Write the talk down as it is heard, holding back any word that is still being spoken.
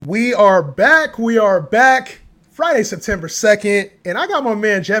We are back. We are back. Friday, September 2nd. And I got my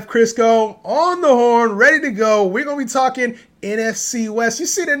man Jeff Crisco on the horn, ready to go. We're going to be talking NFC West. You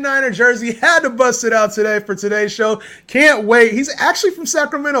see the Niner jersey. Had to bust it out today for today's show. Can't wait. He's actually from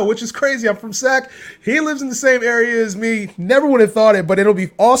Sacramento, which is crazy. I'm from Sac. He lives in the same area as me. Never would have thought it, but it'll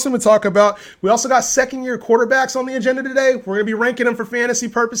be awesome to talk about. We also got second-year quarterbacks on the agenda today. We're going to be ranking them for fantasy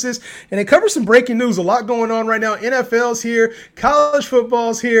purposes. And it covers some breaking news. A lot going on right now. NFL's here. College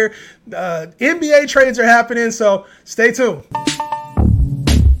football's here. NBA trades are happening. So stay tuned.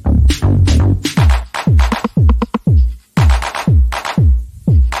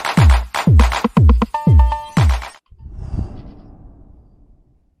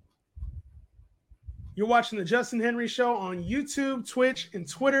 You're watching the Justin Henry Show on YouTube, Twitch, and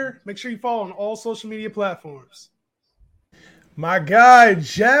Twitter. Make sure you follow on all social media platforms. My guy,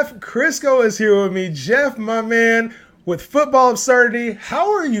 Jeff Crisco, is here with me. Jeff, my man, with Football Absurdity.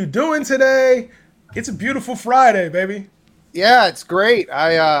 How are you doing today? It's a beautiful Friday, baby. Yeah, it's great.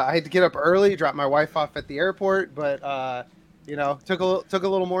 I had to get up early, drop my wife off at the airport, but took a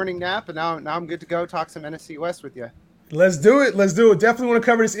little morning nap, and now I'm good to go. Talk some NFC West with you. Let's do it. Let's do it. Definitely want to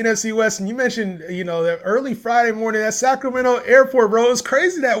cover this NFC West. And you mentioned, that early Friday morning at Sacramento Airport, bro. It's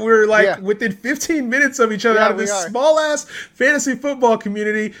crazy that we're within 15 minutes of each other out of this small ass fantasy football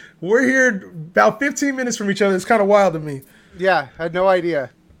community. We're here about 15 minutes from each other. It's kind of wild to me. Yeah, I had no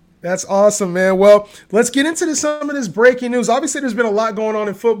idea. That's awesome, man. Well, let's get into some of this breaking news. Obviously, there's been a lot going on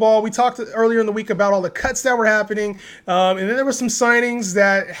in football. We talked earlier in the week about all the cuts that were happening. And then there were some signings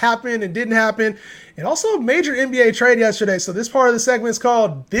that happened and didn't happen. And also a major NBA trade yesterday. So this part of the segment is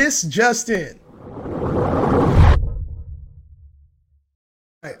called This Just In.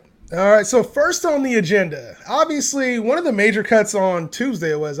 All right, so first on the agenda, obviously one of the major cuts on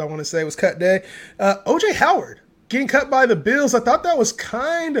Tuesday was cut day. O.J. Howard getting cut by the Bills. I thought that was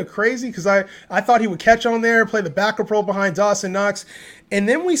kind of crazy because I thought he would catch on there, play the backup role behind Dawson Knox. And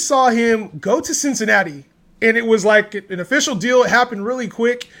then we saw him go to Cincinnati, and it was like an official deal. It happened really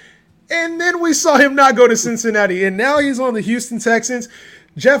quick. And then we saw him not go to Cincinnati, and now he's on the Houston Texans.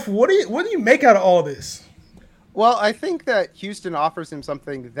 Jeff, what do you make out of all this? Well, I think that Houston offers him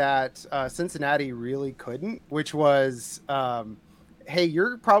something that Cincinnati really couldn't, which was, hey,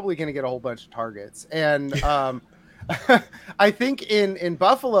 you're probably going to get a whole bunch of targets. And I think in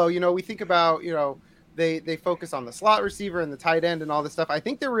Buffalo, we think about, they focus on the slot receiver and the tight end and all this stuff. I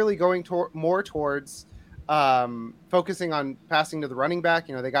think they're really going more towards focusing on passing to the running back.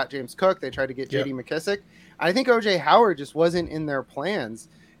 They got James Cook. They tried to get J.D. McKissick. I think O.J. Howard just wasn't in their plans.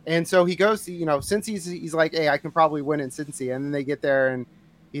 And so he goes to, since he's like, hey, I can probably win in Cincy. And then they get there and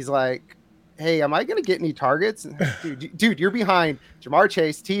he's like, hey, am I going to get any targets? Dude, you're behind Jamar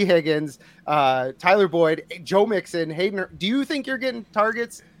Chase, T. Higgins, Tyler Boyd, Joe Mixon, Hayden. Do you think you're getting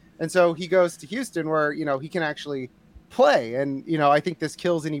targets? And so he goes to Houston where, he can actually play. And, I think this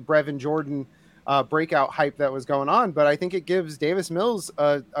kills any Brevin Jordan breakout hype that was going on. But I think it gives Davis Mills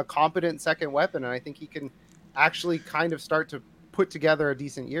a competent second weapon. And I think he can actually kind of start to put together a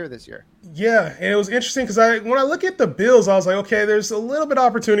decent year this year. Yeah, and it was interesting because when I look at the Bills, I was like, okay, there's a little bit of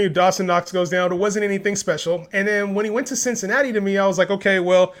opportunity if Dawson Knox goes down. It wasn't anything special. And then when he went to Cincinnati to me, I was like, okay,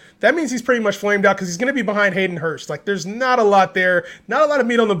 well, that means he's pretty much flamed out because he's going to be behind Hayden Hurst. Like, there's not a lot there, not a lot of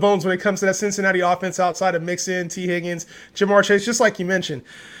meat on the bones when it comes to that Cincinnati offense outside of Mixon, T. Higgins, Jamar Chase, just like you mentioned.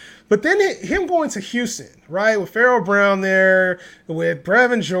 But then him going to Houston, right, with Pharaoh Brown there, with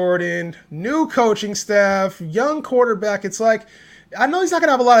Brevin Jordan, new coaching staff, young quarterback, it's like, I know he's not going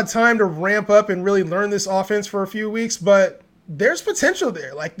to have a lot of time to ramp up and really learn this offense for a few weeks, but there's potential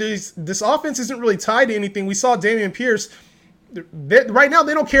there. Like, this offense isn't really tied to anything. We saw Dameon Pierce. Right now,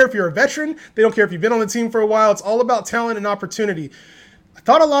 they don't care if you're a veteran. They don't care if you've been on the team for a while. It's all about talent and opportunity. I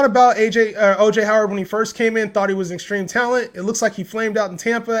thought a lot about O.J. Howard when he first came in, thought he was an extreme talent. It looks like he flamed out in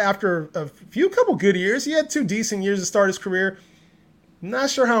Tampa after a couple good years. He had 2 decent years to start his career. Not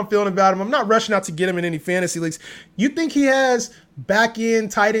sure how I'm feeling about him. I'm not rushing out to get him in any fantasy leagues. You think he has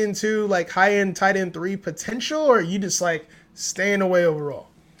back-end, tight end 2, like high-end, tight end 3 potential, or are you just like staying away overall?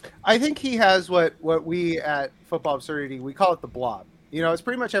 I think he has what we at Football Absurdity, we call it the blob. It's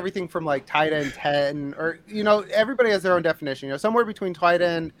pretty much everything from like tight end 10 or, everybody has their own definition. Somewhere between tight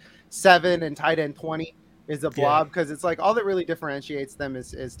end 7 and tight end 20 is a blob because it's like all that really differentiates them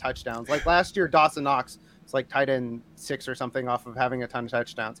is touchdowns. Like last year, Dawson Knox was like tight end 6 or something off of having a ton of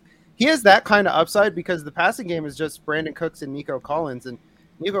touchdowns. He has that kind of upside because the passing game is just Brandon Cooks and Nico Collins. And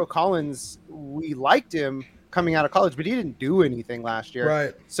Nico Collins, we liked him coming out of college, but he didn't do anything last year.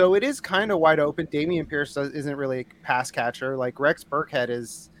 Right. So it is kind of wide open. Dameon Pierce isn't really a pass catcher. Like Rex Burkhead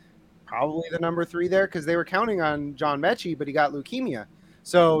is probably the number 3 there because they were counting on John Mechie, but he got leukemia.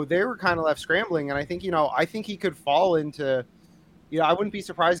 So they were kind of left scrambling. And I think, I think he could fall into, I wouldn't be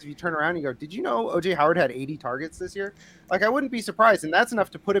surprised if you turn around and you go, did you know OJ Howard had 80 targets this year? Like, I wouldn't be surprised. And that's enough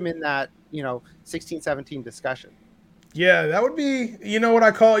to put him in that, 16, 17 discussion. Yeah, that would be,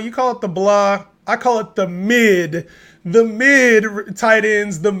 what you call it the blah. I call it the mid tight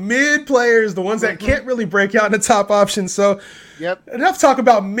ends, the mid players, the ones that can't really break out in the top options. So enough talk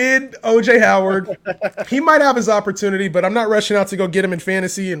about mid OJ Howard. He might have his opportunity, but I'm not rushing out to go get him in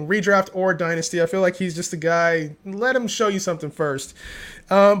fantasy and redraft or dynasty. I feel like he's just a guy. Let him show you something first.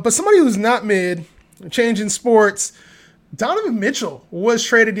 But somebody who's not mid, changing sports, Donovan Mitchell was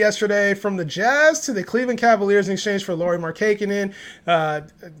traded yesterday from the Jazz to the Cleveland Cavaliers in exchange for Lauri Markkanen,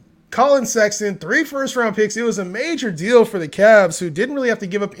 Colin Sexton, 3 first-round picks. It was a major deal for the Cavs, who didn't really have to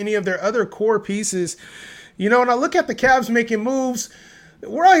give up any of their other core pieces. And I look at the Cavs making moves.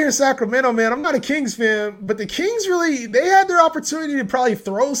 We're out here in Sacramento, man. I'm not a Kings fan, but the Kings they had their opportunity to probably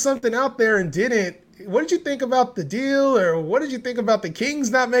throw something out there and didn't. What did you think about the deal, or what did you think about the Kings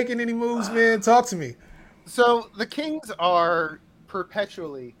not making any moves, man? Talk to me. So the Kings are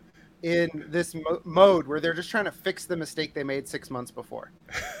perpetually in this mode where they're just trying to fix the mistake they made 6 months before.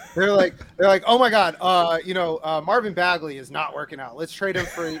 They're like, oh my God, Marvin Bagley is not working out. Let's trade him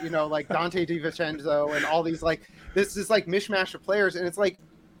for, like Dante DiVincenzo and all these, like, this is like mishmash of players. And it's like,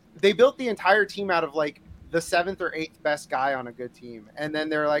 they built the entire team out of like the 7th or 8th best guy on a good team. And then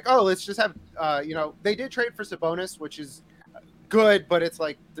they're like, oh, let's just have, they did trade for Sabonis, which is good, but it's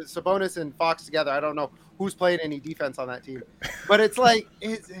like the Sabonis and Fox together. I don't know who's playing any defense on that team, but it's like,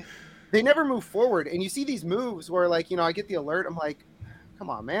 they never move forward. And you see these moves where, like, I get the alert. I'm like, come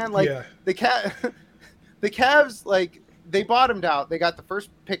on, man. Like, the Cavs, like, they bottomed out. They got the first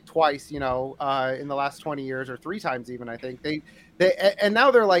pick twice, in the last 20 years, or 3 times even, I think. And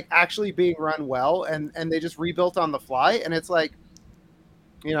now they're, like, actually being run well, and they just rebuilt on the fly. And it's like,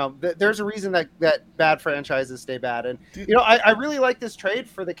 there's a reason that bad franchises stay bad. And, I really like this trade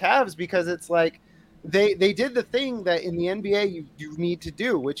for the Cavs, because it's like, they did the thing that in the NBA you need to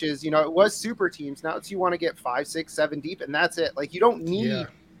do, which is, it was super teams. Now it's, you want to get 5, 6, 7 deep, and that's it. Like, you don't need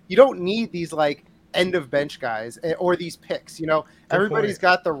these, like, end of bench guys or these picks. Everybody's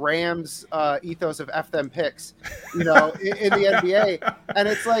got the Rams ethos of F them picks, in the NBA. And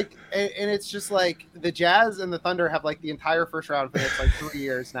it's like, and it's just like the Jazz and the Thunder have like the entire first round for this, like 3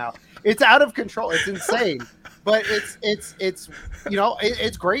 years now. It's out of control. It's insane. But it's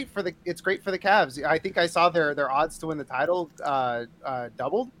great for the Cavs. I think I saw their odds to win the title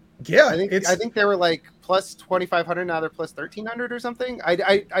doubled. Yeah, I think they were like plus 2,500. Now they're plus 1,300 or something.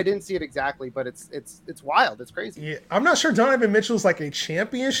 I didn't see it exactly, but it's wild. It's crazy. Yeah, I'm not sure Donovan Mitchell's like a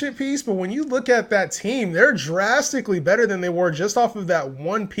championship piece, but when you look at that team, they're drastically better than they were just off of that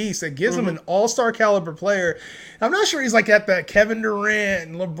one piece that gives them an all-star caliber player. I'm not sure he's like at that Kevin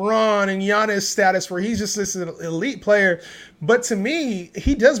Durant, LeBron, and Giannis status where he's just this elite player. But to me,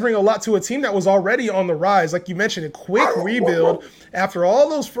 he does bring a lot to a team that was already on the rise. Like you mentioned, a quick rebuild after all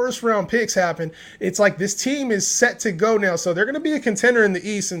those first-round picks happened. It's like this team is set to go now. So they're going to be a contender in the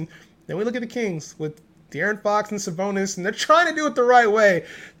East. And then we look at the Kings with De'Aaron Fox and Sabonis, and they're trying to do it the right way,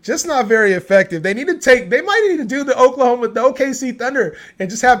 just not very effective. They might need to do the OKC Thunder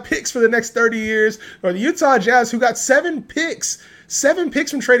and just have picks for the next 30 years, or the Utah Jazz, who got 7 picks from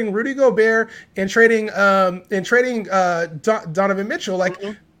trading Rudy Gobert and trading Donovan Mitchell. Like,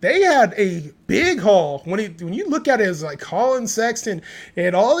 they had a big haul. When you look at it as like Colin Sexton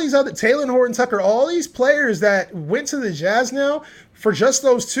and all these other, Taylor Horton Tucker, all these players that went to the Jazz now for just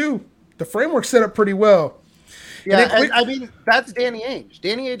those 2, the framework set up pretty well. Yeah, I mean, that's Danny Ainge.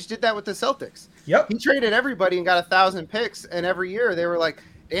 Danny Ainge did that with the Celtics. Yep. He traded everybody and got 1,000 picks, and every year they were like,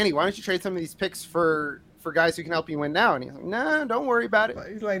 Danny, why don't you trade some of these picks for guys who can help you win now? And he's like, nah, don't worry about it.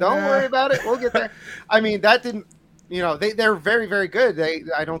 He's like, don't worry about it. We'll get there. I mean, that didn't, they're very, very good.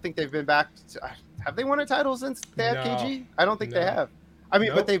 I don't think they've been back. Have they won a title since they had KG? I don't think they have. I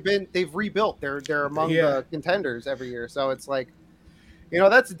mean, but they've rebuilt. They're among the contenders every year. So it's like,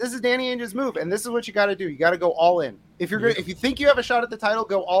 this is Danny Ainge's move, and this is what you got to do. You got to go all in. If you think you have a shot at the title,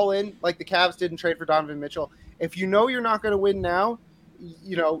 go all in, like the Cavs didn't trade for Donovan Mitchell. If you know you're not going to win now,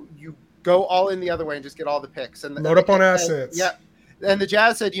 you go all in the other way and just get all the picks and load up on assets. Yeah, and the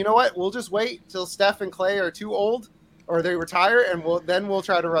Jazz said, you know what? We'll just wait till Steph and Clay are too old, or they retire, and we'll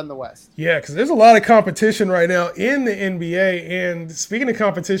try to run the West. Yeah, because there's a lot of competition right now in the NBA. And speaking of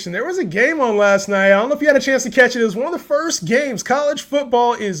competition, there was a game on last night. I don't know if you had a chance to catch it. It was one of the first games. College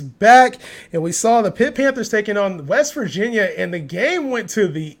football is back, and we saw the Pitt Panthers taking on West Virginia, and the game went to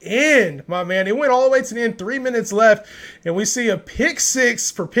the end, my man. It went all the way to the end, 3 minutes left, and we see a pick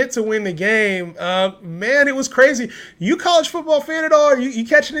six for Pitt to win the game. Man, it was crazy. You college football fan at all? Are you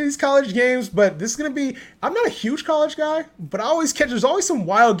catching these college games? But this is going to be, I'm not a huge college guy, but I always catch, there's always some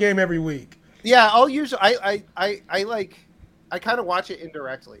wild game every week. Yeah, I'll usually I kind of watch it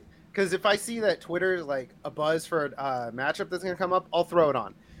indirectly, because if I see that Twitter's like a buzz for a matchup that's going to come up, I'll throw it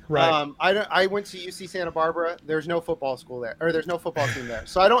on. Right. I went to UC Santa Barbara. There's no football school there, or there's no football team there,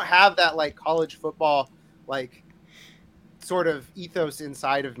 so I don't have that like college football like sort of ethos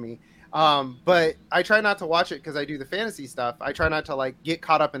inside of me. But I try not to watch it because I do the fantasy stuff. I try not to like get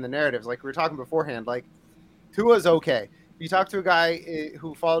caught up in the narratives. Like we were talking beforehand, like Tua's okay. You talk to a guy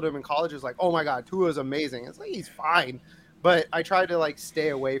who followed him in college, is like, oh my God, Tua's amazing. It's like, he's fine. But I try to like stay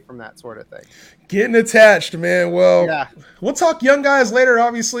away from that sort of thing. Getting attached, man. Well, yeah. We'll talk young guys later.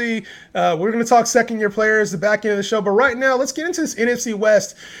 Obviously, we're going to talk second-year players, the back end of the show. But right now, let's get into this NFC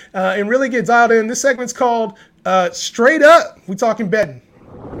West and really get dialed in. This segment's called Straight Up. We talking betting.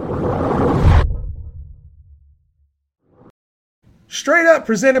 Straight Up,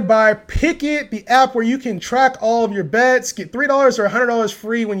 presented by Pick'It, the app where you can track all of your bets. Get $3 or $100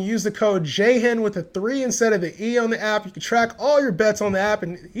 free when you use the code JHEN with a 3 instead of the E on the app. You can track all your bets on the app,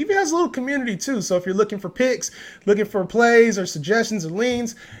 and it even has a little community too. So if you're looking for picks, looking for plays or suggestions or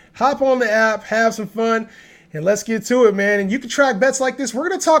leans, hop on the app, have some fun. And let's get to it, man. And you can track bets like this. We're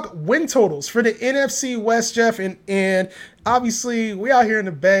going to talk win totals for the NFC West, Jeff. And obviously, we out here in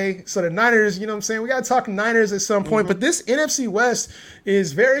the Bay. So the Niners, you know what I'm saying? We got to talk Niners at some point. But this NFC West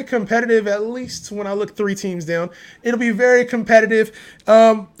is very competitive, at least when I look 3 teams down. It'll be very competitive.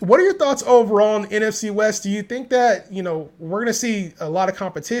 What are your thoughts overall on the NFC West? Do you think that, you know, we're going to see a lot of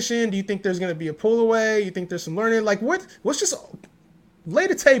competition? Do you think there's going to be a pull away? You think there's some learning? Like, what's just lay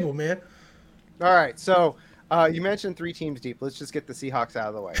the table, man? All right. So, you mentioned 3 teams deep. Let's just get the Seahawks out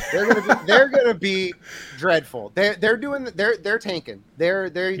of the way. They're gonna be dreadful. They're tanking.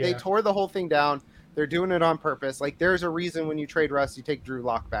 They tore the whole thing down. They're doing it on purpose. Like there's a reason when you trade Russ, you take Drew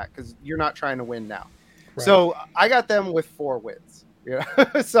Lock back because you're not trying to win now. Right. So I got them with 4 wins. Yeah.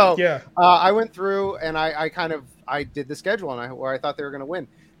 So yeah. I went through and I did the schedule and where I thought they were gonna win.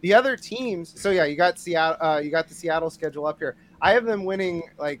 The other teams. So yeah, you got Seattle. You got the Seattle schedule up here. I have them winning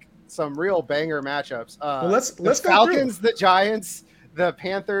like some real banger matchups. Well, let's go Falcons, through. The Giants, the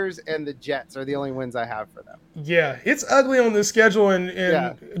Panthers, and the Jets are the only wins I have for them. Yeah, it's ugly on this schedule, and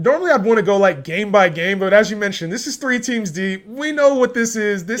normally I'd want to go like game by game, but as you mentioned, this is 3 teams deep. We know what this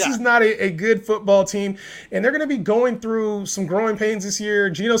is. This is not a good football team, and they're going to be going through some growing pains this year.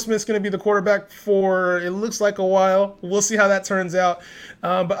 Geno Smith's going to be the quarterback for, it looks like, a while. We'll see how that turns out.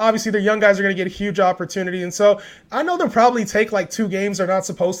 But obviously, the young guys are going to get a huge opportunity, and so I know they'll probably take like 2 games they're not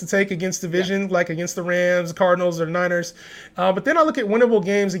supposed to take against division, like against the Rams, the Cardinals, or the Niners. But then I look at winnable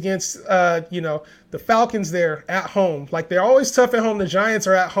games against, the Falcons there at home. Like, they're always tough at home. The Giants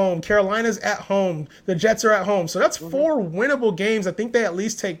are at home. Carolina's at home. The Jets are at home. So that's 4 winnable games. I think they at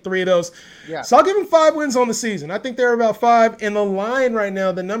least take 3 of those. Yeah. So I'll give them 5 wins on the season. I think they're about 5. And the line right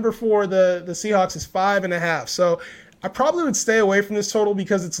now, the number for the Seahawks is 5.5. So I probably would stay away from this total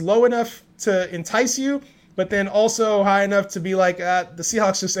because it's low enough to entice you, but then also high enough to be like, the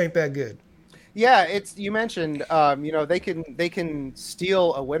Seahawks just ain't that good. Yeah, you mentioned, they can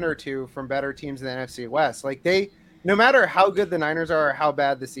steal a win or 2 from better teams in the NFC West. Like no matter how good the Niners are or how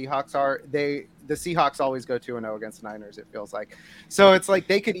bad the Seahawks are, the Seahawks always go 2-0 against the Niners, it feels like. So it's like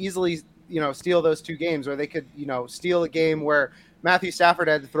they could easily, steal those 2 games, or they could, steal a game where Matthew Stafford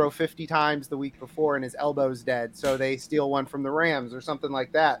had to throw 50 times the week before and his elbow's dead. So they steal one from the Rams or something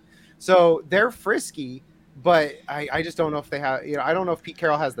like that. So they're frisky. But I just don't know if they have, I don't know if Pete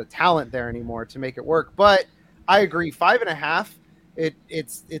Carroll has the talent there anymore to make it work. But I agree, 5.5.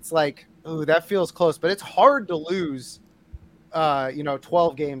 It's like, ooh, that feels close. But it's hard to lose,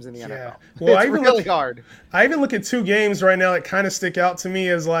 12 games in the NFL. Well, it's really hard. I even look at 2 games right now that kind of stick out to me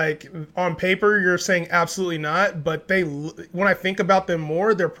as like on paper, you're saying absolutely not. But when I think about them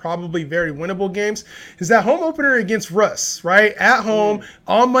more, they're probably very winnable games. Is that home opener against Russ, right? At home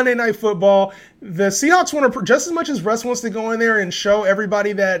on Monday Night Football. The Seahawks want to, just as much as Russ wants to go in there and show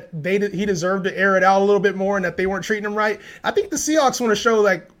everybody that he deserved to air it out a little bit more and that they weren't treating him right, I think the Seahawks want to show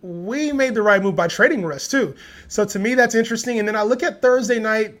like we made the right move by trading Russ too. So to me, that's interesting. And then I look at Thursday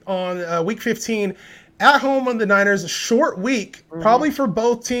night on week 15 at home on the Niners, a short week, probably for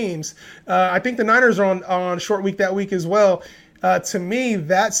both teams. I think the Niners are on a short week that week as well. To me,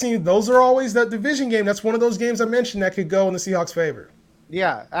 those are always that division game. That's one of those games I mentioned that could go in the Seahawks' favor.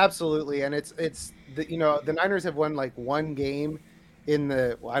 Yeah, absolutely. And it's the Niners have won like one game in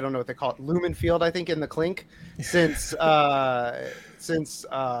I don't know what they call it, Lumen Field, I think, in the Clink since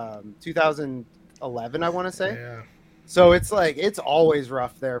 2011, I want to say. Yeah. So it's always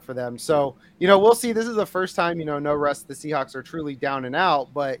rough there for them. So, we'll see. This is the first time, no rust, the Seahawks are truly down and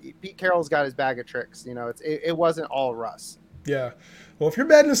out, but Pete Carroll's got his bag of tricks. It wasn't all Russ. Yeah. Well, if you're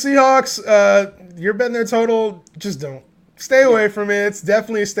betting the Seahawks, you're betting their total, just don't. Stay away from it. It's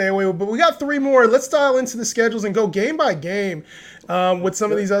definitely a stay away. But we got 3 more. Let's dial into the schedules and go game by game with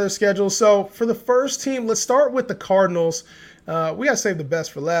some of these other schedules. So for the first team, let's start with the Cardinals. We got to save the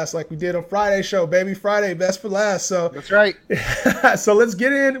best for last like we did on Friday show, baby. Friday, best for last. So that's right. So let's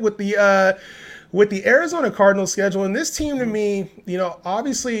get in with the Arizona Cardinals schedule. And this team to me,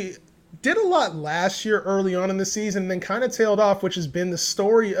 obviously did a lot last year early on in the season and then kind of tailed off, which has been the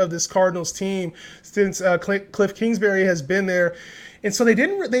story of this Cardinals team since Cliff Kingsbury has been there. And so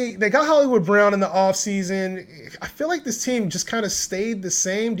they got Hollywood Brown in the offseason. I feel like this team just kind of stayed the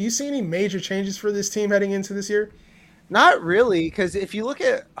same. Do you see any major changes for this team heading into this year? Not really, because if you look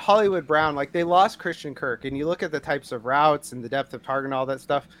at Hollywood Brown, like they lost Christian Kirk, and you look at the types of routes and the depth of target and all that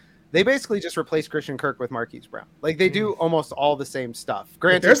stuff, they basically just replaced Christian Kirk with Marquise Brown. Like they do almost all the same stuff.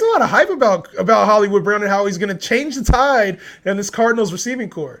 Granted, there's a lot of hype about Hollywood Brown and how he's going to change the tide in this Cardinals receiving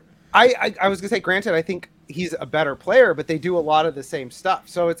core. I was going to say, granted, I think he's a better player, but they do a lot of the same stuff.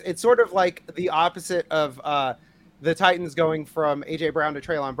 So it's sort of like the opposite of the Titans going from A.J. Brown to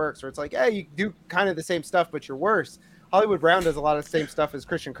Treylon Burks, where it's like, you do kind of the same stuff, but you're worse. Hollywood Brown does a lot of the same stuff as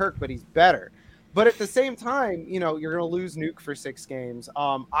Christian Kirk, but he's better. But at the same time, you're going to lose Nuke for 6 games.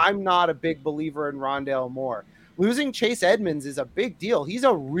 I'm not a big believer in Rondale Moore. Losing Chase Edmonds is a big deal. He's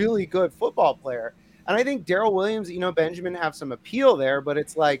a really good football player. And I think Darrell Williams, Benjamin have some appeal there, but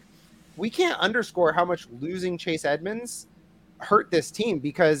it's like, we can't underscore how much losing Chase Edmonds hurt this team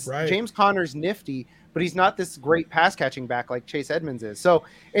because James Conner's nifty, but he's not this great pass catching back like Chase Edmonds is. So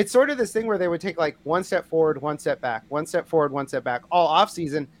it's sort of this thing where they would take like 1 step forward, 1 step back, 1 step forward, 1 step back all off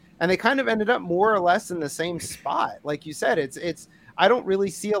season. And they kind of ended up more or less in the same spot. Like you said, it's I don't really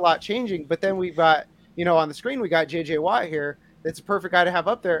see a lot changing, but then we've got, on the screen, we got JJ Watt here. That's a perfect guy to have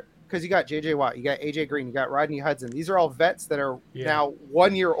up there because you got JJ Watt, you got AJ Green, you got Rodney Hudson. These are all vets that are now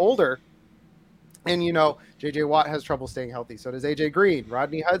 1 year older. And, JJ Watt has trouble staying healthy. So does AJ Green.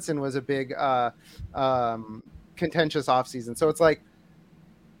 Rodney Hudson was a big contentious offseason. So it's like,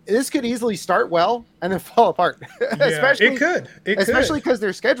 this could easily start well and then fall apart. It could. Especially because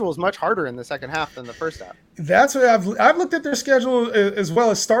their schedule is much harder in the second half than the first half. That's what I've looked at their schedule as well.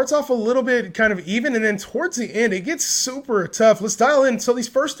 It starts off a little bit kind of even, and then towards the end, it gets super tough. Let's dial in. So these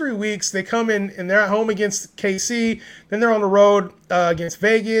first 3 weeks, they come in and they're at home against KC. Then they're on the road against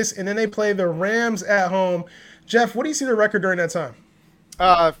Vegas, and then they play the Rams at home. Jeff, what do you see the record during that time?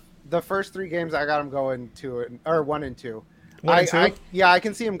 The first 3 games, I got them going 1-2. I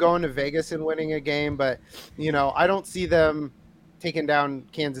can see them going to Vegas and winning a game, but I don't see them taking down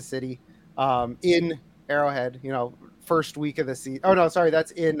Kansas City in Arrowhead. First week of the season. Oh no, sorry,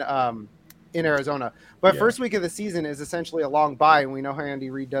 that's in Arizona. But first week of the season is essentially a long bye, and we know how Andy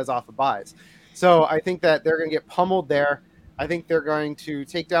Reid does off of byes. So I think that they're going to get pummeled there. I think they're going to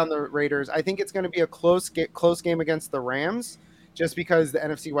take down the Raiders. I think it's going to be a close game against the Rams, just because the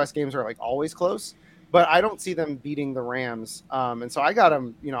NFC West games are like always close. But I don't see them beating the Rams. And so I got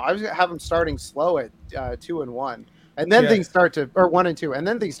them, I have them starting slow at 2-1. And then things start to, or 1-2, and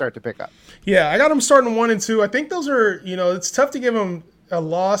then things start to pick up. Yeah, I got them starting 1-2. I think those are, it's tough to give them a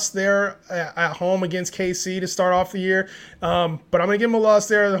loss there at home against KC to start off the year. But I'm going to give them a loss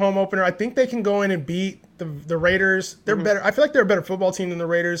there at the home opener. I think they can go in and beat the Raiders. They're better. I feel like they're a better football team than the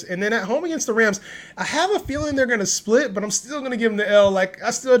Raiders. And then at home against the Rams, I have a feeling they're going to split, but I'm still going to give them the L. Like, I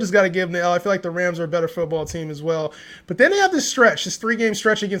still just got to give them the L. I feel like the Rams are a better football team as well. But then they have this 3-game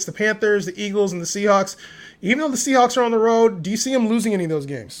stretch against the Panthers, the Eagles, and the Seahawks. Even though the Seahawks are on the road, do you see them losing any of those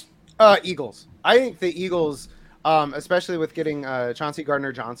games? Eagles. I think the Eagles, especially with getting Chauncey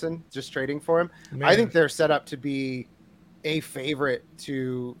Gardner-Johnson, just trading for him, I think they're set up to be a favorite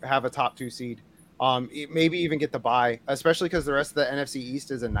to have a top 2 seed. Maybe even get the bye, especially because the rest of the NFC East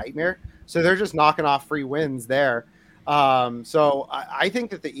is a nightmare. So they're just knocking off free wins there. So I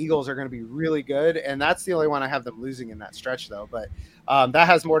think that the Eagles are going to be really good, and that's the only one I have them losing in that stretch, though. But that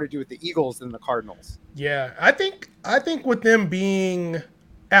has more to do with the Eagles than the Cardinals. Yeah, I think with them being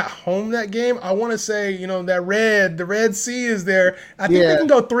at home that game, I want to say, the Red Sea is there. I think they Yeah. can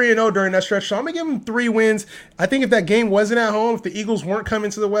go 3-0 during that stretch. So I'm going to give them 3 wins. I think if that game wasn't at home, if the Eagles weren't coming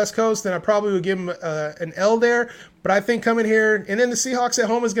to the West Coast, then I probably would give them an L there. But I think coming here, and then the Seahawks at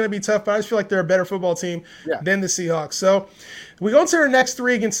home is going to be tough, but I just feel like they're a better football team than the Seahawks. So we go into our next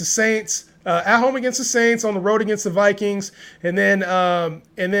 3 against the Saints. At home against the Saints, on the road against the Vikings, and then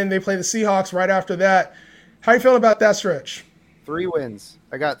they play the Seahawks right after that. How are you feeling about that stretch? 3 wins.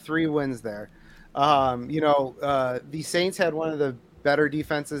 I got 3 wins there. The Saints had one of the better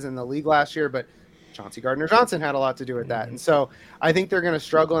defenses in the league last year, but Chauncey Gardner-Johnson had a lot to do with that. And so I think they're going to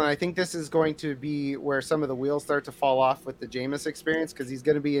struggle, and I think this is going to be where some of the wheels start to fall off with the Jameis experience because he's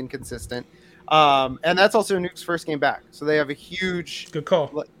going to be inconsistent. And that's also Nuke's first game back. So they have a huge Good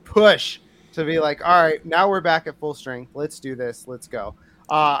call. Push to be like, all right, now we're back at full strength. Let's do this. Let's go.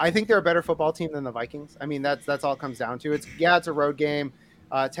 I think they're a better football team than the Vikings. I mean, that's all it comes down to. It's a road game,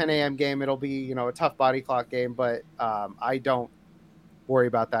 10 a.m. game. It'll be, a tough body clock game, but I don't worry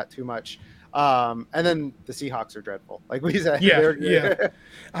about that too much. And then the Seahawks are dreadful. Like we said. Yeah.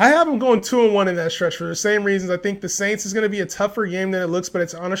 I have them going 2-1 in that stretch for the same reasons. I think the Saints is going to be a tougher game than it looks, but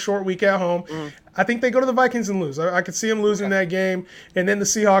it's on a short week at home. I think they go to the Vikings and lose. I could see them losing that game. And then the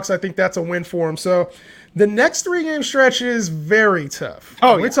Seahawks, I think that's a win for them. So the next 3-game stretch is very tough.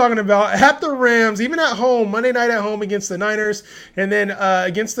 We're talking about at the Rams, even at home, Monday night at home against the Niners, and then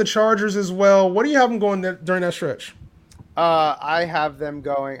against the Chargers as well. What do you have them going during that stretch? I have them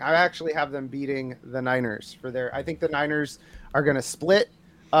going. I actually have them beating the Niners for their. I think the Niners are going to split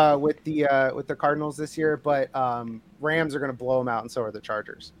with the Cardinals this year, but Rams are going to blow them out, and so are the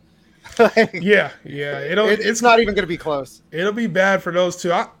Chargers. It's not even going to be close. It'll be bad for those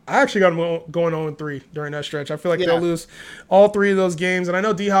two. I actually got them going 0-3 during that stretch. I feel like they'll lose all 3 of those games, and I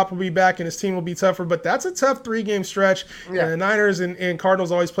know D-Hop will be back and his team will be tougher, but that's a tough 3-game stretch. And the Niners and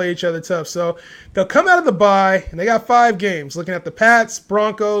Cardinals always play each other tough. So they'll come out of the bye, and they got 5 games, looking at the Pats,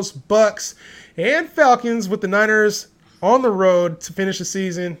 Broncos, Bucks, and Falcons, with the Niners on the road to finish the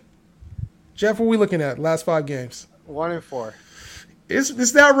season. Jeff, what are we looking at last 5 games? 1-4.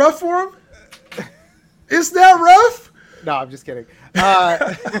 Is that rough for him? Is that rough? No, I'm just kidding.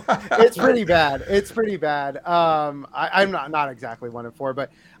 It's pretty bad. I'm not exactly 1-4,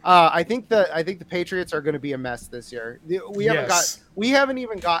 but I think the Patriots are going to be a mess this year. We haven't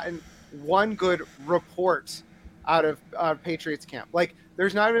even gotten one good report out of Patriots camp. Like,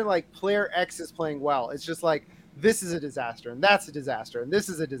 there's not even like player X is playing well. It's just like, this is a disaster, and that's a disaster, and this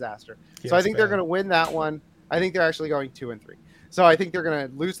is a disaster. So I think they're going to win that one. I think they're actually going 2-3. So I think they're going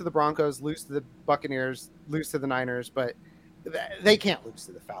to lose to the Broncos, lose to the Buccaneers, lose to the Niners, but they can't lose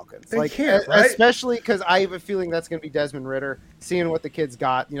to the Falcons. They can't, right? Especially because I have a feeling that's going to be Desmond Ridder, seeing what the kids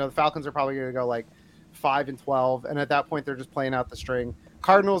got. The Falcons are probably going to go like 5-12, and at that point they're just playing out the string.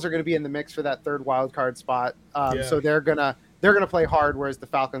 Cardinals are going to be in the mix for that 3rd wild card spot, so they're gonna play hard, whereas the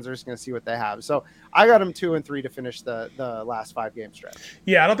Falcons are just going to see what they have. So I got them 2-3 to finish the last 5-game stretch.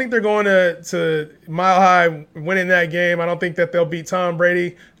 Yeah, I don't think they're going to Mile High winning that game. I don't think that they'll beat Tom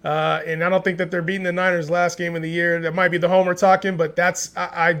Brady, and I don't think that they're beating the Niners last game of the year. That might be the homer talking, but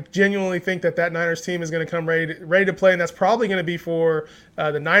I genuinely think that Niners team is going to come ready to play, and that's probably going to be for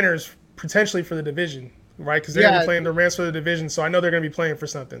the Niners, potentially for the division, right? Because they're going to be playing the Rams for the division, so I know they're going to be playing for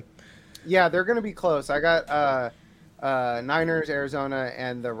something. Yeah, they're going to be close. I got Niners, Arizona,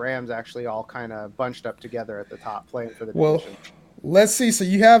 and the Rams actually all kind of bunched up together at the top playing for the division. Let's see. So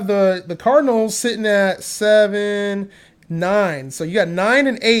you have the Cardinals sitting at 7-9. So you got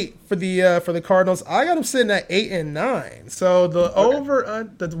 9-8 for the Cardinals. I got them sitting at 8-9. So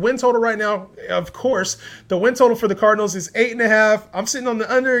the win total right now, of course, the win total for the Cardinals is 8.5. I'm sitting on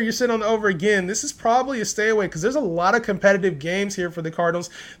the under. You're sitting on the over again. This is probably a stay away because there's a lot of competitive games here for the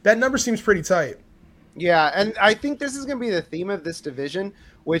Cardinals. That number seems pretty tight. Yeah, and I think this is going to be the theme of this division,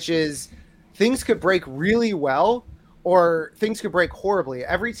 which is things could break really well or things could break horribly.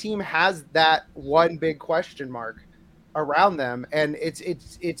 Every team has that one big question mark around them, and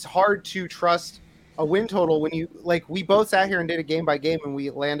it's hard to trust a win total when we both sat here and did a game by game and we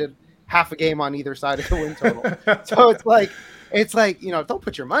landed half a game on either side of the win total. So it's like don't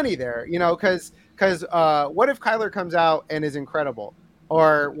put your money there, because what if Kyler comes out and is incredible?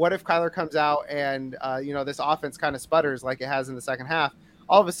 Or what if Kyler comes out and, this offense kind of sputters like it has in the second half?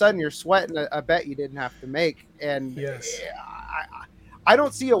 All of a sudden, you're sweating a bet you didn't have to make. And I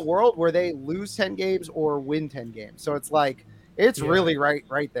don't see a world where they lose 10 games or win 10 games. So it's like, it's really right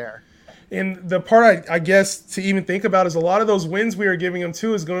there. And the part I guess to even think about is a lot of those wins we are giving them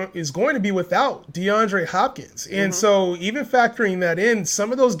too is going to be without DeAndre Hopkins. And so even factoring that in,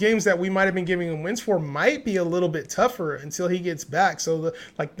 some of those games that we might have been giving him wins for might be a little bit tougher until he gets back. So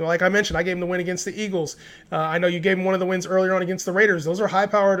like I mentioned, I gave him the win against the Eagles. I know you gave him one of the wins earlier on against the Raiders. Those are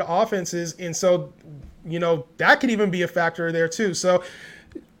high-powered offenses, and so that could even be a factor there too. So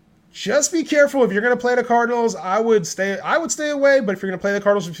just be careful if you're going to play the Cardinals. I would stay away, but if you're going to play the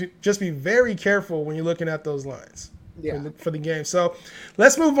Cardinals, just be very careful when you're looking at those lines for the game. So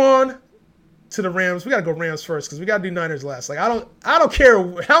let's move on to the Rams. We got to go Rams first because we got to do Niners last. Like I don't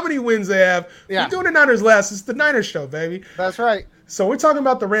care how many wins they have. Yeah. We're doing the Niners last. It's the Niners show, baby. That's right. So we're talking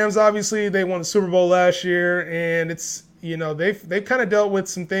about the Rams. Obviously, they won the Super Bowl last year, and it's they've kind of dealt with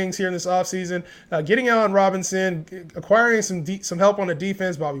some things here in this offseason, getting Allen Robinson, acquiring some help on the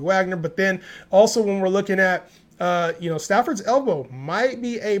defense, Bobby Wagner, but then also when we're looking at Stafford's elbow might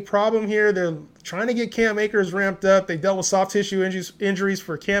be a problem here. They're trying to get Cam Akers ramped up. They dealt with soft tissue injuries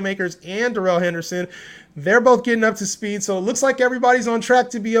for Cam Akers and Darrell Henderson. They're both getting up to speed, so it looks like everybody's on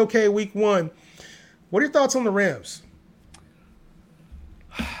track to be okay week 1. What are your thoughts on the Rams?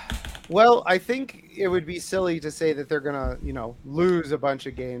 Well, I think it would be silly to say that they're gonna, lose a bunch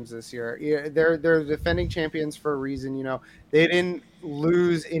of games this year. Yeah, they're defending champions for a reason. They didn't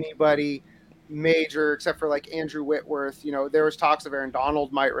lose anybody major except for like Andrew Whitworth. There was talks of Aaron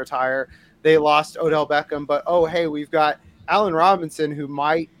Donald might retire. They lost Odell Beckham, but we've got Allen Robinson who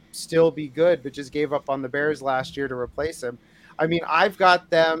might still be good, but just gave up on the Bears last year to replace him. I mean, I've got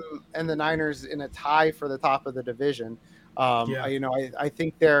them and the Niners in a tie for the top of the division. I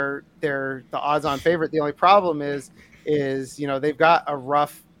think they're the odds-on favorite. The only problem is they've got a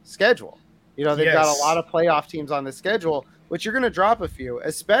rough schedule. They've got a lot of playoff teams on the schedule, which you're going to drop a few,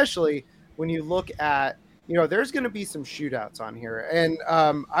 especially when you look at there's going to be some shootouts on here. And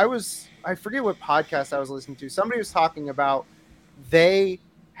I forget what podcast I was listening to. Somebody was talking about they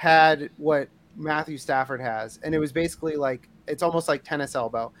had what Matthew Stafford has, and it was basically like it's almost like tennis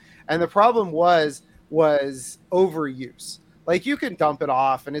elbow. And the problem was overuse. Like you can dump it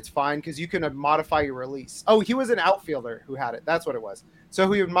off and it's fine because you can modify your release. Oh, he was an outfielder who had it. That's what it was.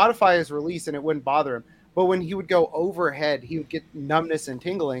 So he would modify his release and it wouldn't bother him. But when he would go overhead, he would get numbness and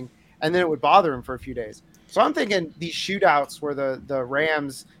tingling, and then it would bother him for a few days. So I'm thinking these shootouts where the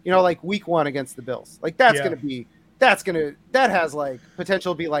Rams, like week 1 against the Bills, like that has like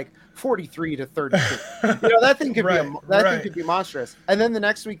potential to be like 43-32. That thing could thing could be monstrous. And then the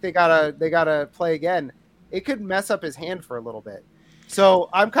next week they gotta play again. It could mess up his hand for a little bit. So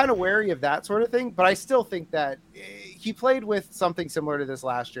I'm kind of wary of that sort of thing, but I still think that he played with something similar to this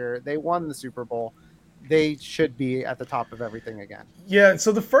last year. They won the Super Bowl. They should be at the top of everything again. Yeah,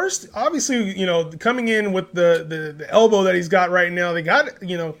 so the first, obviously, coming in with the elbow that he's got right now, they got,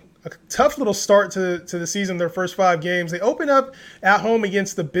 a tough little start to the season, their first 5 games. They open up at home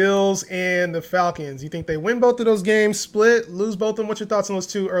against the Bills and the Falcons. You think they win both of those games, split, lose both of them? What's your thoughts on those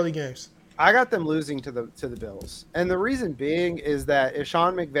 2 early games? I got them losing to the Bills. And the reason being is that if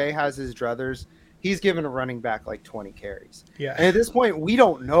Sean McVay has his druthers, he's given a running back like 20 carries. Yeah. And at this point, we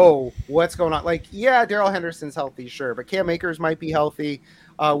don't know what's going on. Like, yeah, Darrell Henderson's healthy, sure, but Cam Akers might be healthy.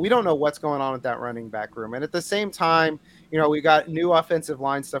 We don't know what's going on with that running back room. And at the same time, we got new offensive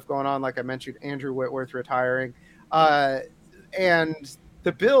line stuff going on. Like I mentioned, Andrew Whitworth retiring. And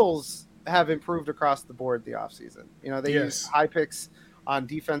the Bills have improved across the board the offseason. They use high picks on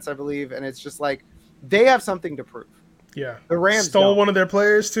defense, I believe. And it's just like they have something to prove. Yeah. The Rams stole one of their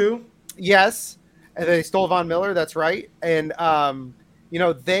players too. Yes. And they stole Von Miller. That's right. And,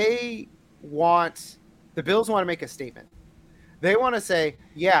 the Bills want to make a statement. They want to say,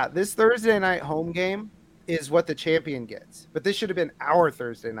 yeah, this Thursday night home game is what the champion gets, but this should have been our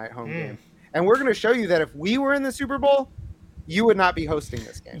Thursday night home game. And we're going to show you that if we were in the Super Bowl, you would not be hosting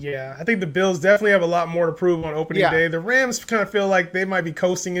this game. Yeah, I think the Bills definitely have a lot more to prove on opening day. The Rams kind of feel like they might be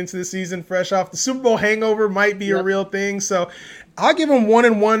coasting into the season fresh off. The Super Bowl hangover might be a real thing. So I'll give them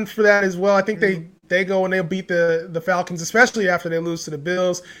 1-1 for that as well. I think they go and they'll beat the Falcons, especially after they lose to the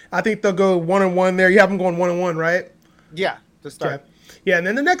Bills. I think they'll go 1-1 there. You have them going 1-1, right? Yeah, to start. Okay. Yeah, and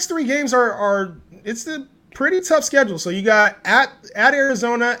then the next 3 games are it's the pretty tough schedule. So you got at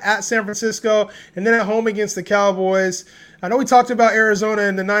Arizona, at San Francisco, and then at home against the Cowboys. I know we talked about Arizona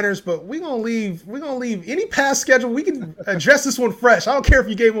and the Niners, but we're gonna leave any past schedule. We can address this one fresh. I don't care if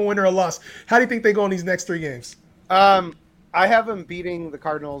you gave them a win or a loss. How do you think they go in these next 3 games? I have them beating the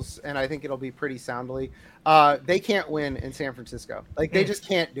Cardinals, and I think it'll be pretty soundly. They can't win in San Francisco. Like they just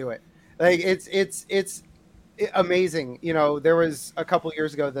can't do it. Like it's amazing. You know, there was a couple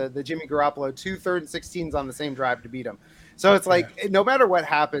years ago the Jimmy Garoppolo 2 3rd and 16s on the same drive to beat him. So it's Yeah. like no matter what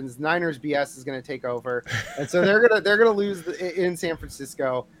happens, Niners BS is going to take over, and so they're gonna lose in San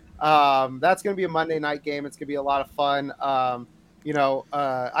Francisco. That's going to be a Monday night game. It's going to be a lot of fun. I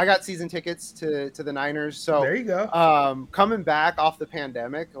got season tickets to the Niners, so There you go. coming back off the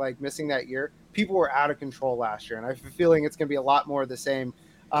pandemic, like missing that year, people were out of control last year, and I have a feeling it's going to be a lot more of the same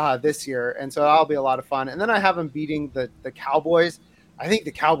this year, and so that'll be a lot of fun. And then I have them beating the Cowboys. I think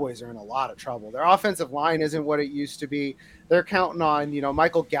the Cowboys are in a lot of trouble. Their offensive line isn't what it used to be. They're counting on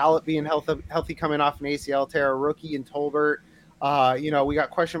Michael Gallup being healthy coming off an ACL tear, a rookie in Tolbert. We got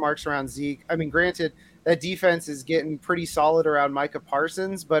question marks around Zeke. I mean, granted, that defense is getting pretty solid around Micah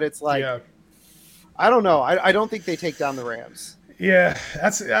Parsons, but it's like, Yeah. I don't know. I don't think they take down the Rams. Yeah,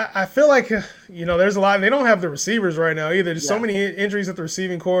 I feel like there's a lot. They don't have the receivers right now either. There's so Yeah. many injuries at the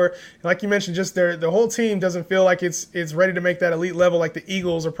receiving core. Like you mentioned, just the whole team doesn't feel like it's ready to make that elite level. Like the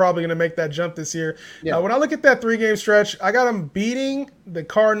Eagles are probably going to make that jump this year. Yeah. When I look at that 3-game stretch, I got them beating the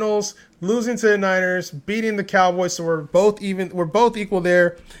Cardinals, losing to the Niners, beating the Cowboys. So we're both even. We're both equal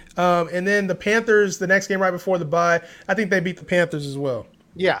there. And then the Panthers, the next game right before the bye, I think they beat the Panthers as well.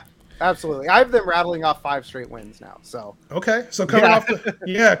 Yeah, absolutely. I have them rattling off 5 straight wins now. So Okay, so coming off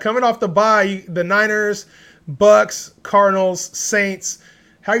the bye, the Niners, Bucks, Cardinals, Saints.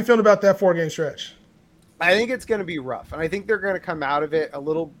 How are you feeling about that 4-game stretch? I think it's going to be rough, and I think they're going to come out of it a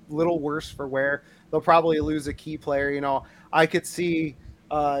little worse for wear. They'll probably lose a key player. I could see,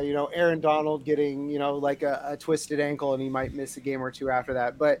 Aaron Donald getting, like a twisted ankle, and he might miss a game or two after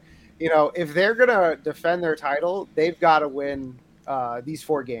that. But, if they're going to defend their title, they've got to win these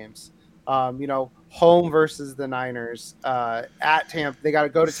 4 games. Home versus the Niners, at Tampa. They got to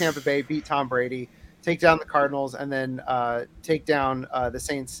go to Tampa Bay, beat Tom Brady, take down the Cardinals, and then take down the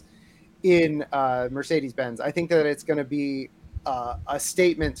Saints in Mercedes-Benz. I think that it's going to be a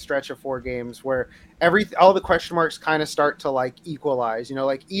statement stretch of 4 games where all the question marks kind of start to like equalize.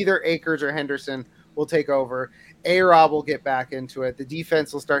 Like either Akers or Henderson will take over. A-Rob will get back into it. The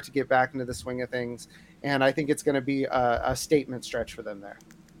defense will start to get back into the swing of things. And I think it's going to be a statement stretch for them there.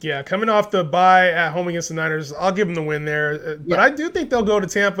 Yeah, coming off the bye at home against the Niners, I'll give them the win there. But I do think they'll go to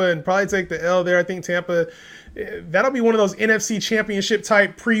Tampa and probably take the L there. I think Tampa, that'll be one of those NFC Championship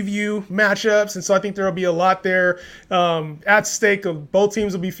type preview matchups. And so I think there will be a lot there at stake. Both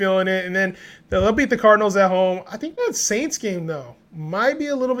teams will be feeling it. And then they'll beat the Cardinals at home. I think that Saints game, though, might be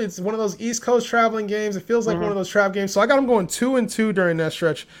a little bit. It's one of those East Coast traveling games. It feels like one of those trap games. So I got them going 2-2 during that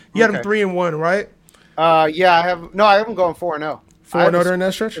stretch. You had them 3-1, right? I have them going 4-0. 4-0 during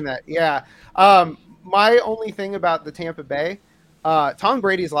that stretch? Yeah. My only thing about the Tampa Bay, Tom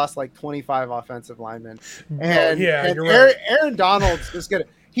Brady's lost like 25 offensive linemen. And, you're right. Aaron Donald's just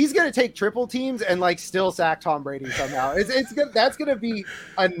he's gonna take triple teams and like still sack Tom Brady somehow. That's gonna be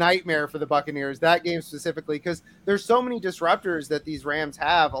a nightmare for the Buccaneers, that game specifically, because there's so many disruptors that these Rams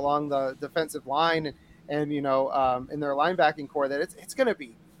have along the defensive line and in their linebacking core that it's gonna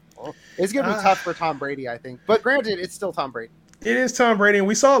be tough for Tom Brady, I think. But granted, it's still Tom Brady. It is Tom Brady, and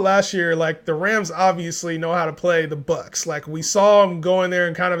we saw it last year. Like the Rams obviously know how to play the Bucks. Like we saw them go in there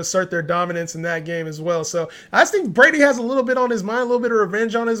and kind of assert their dominance in that game as well. So I just think Brady has a little bit on his mind, a little bit of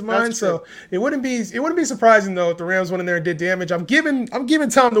revenge on his mind. So it wouldn't be surprising though if the Rams went in there and did damage. I'm giving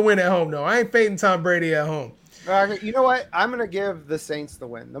Tom the win at home though. I ain't fading Tom Brady at home. You know what? I'm gonna give the Saints the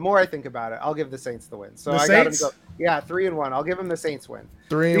win. The more I think about it, I'll give the Saints the win. So the I Saints? got them go. Yeah, 3-1. I'll give them the Saints win.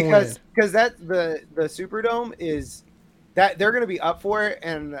 3-1 because that the Superdome is. That they're going to be up for it,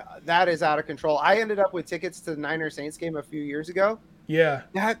 and that is out of control. I ended up with tickets to the Niners Saints game a few years ago. Yeah,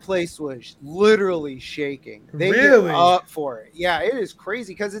 that place was literally shaking. They really get up for it. Yeah, it is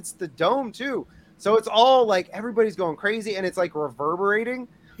crazy because it's the dome too, so it's all like everybody's going crazy, and it's like reverberating.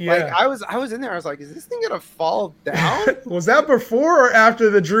 Yeah. Like I was in there. I was like, "Is this thing gonna fall down?" Was that before or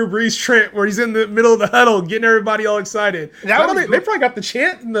after the Drew Brees Trent, where he's in the middle of the huddle, getting everybody all excited? They probably got the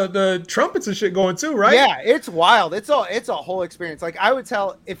chant and the trumpets and shit going too, right? Yeah, it's wild. It's a whole experience. Like I would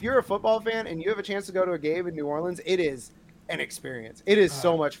tell, if you're a football fan and you have a chance to go to a game in New Orleans, it is an experience. It is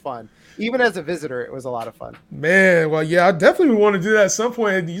so much fun. Even as a visitor, it was a lot of fun. Man, well, yeah, I definitely want to do that at some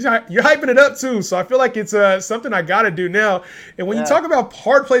point. You're hyping it up too, so I feel like it's something I got to do now. And when you talk about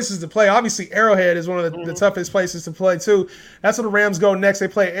hard places to play, obviously Arrowhead is one of the toughest places to play too. That's where the Rams go next. They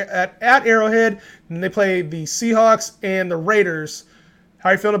play at Arrowhead, and they play the Seahawks and the Raiders. How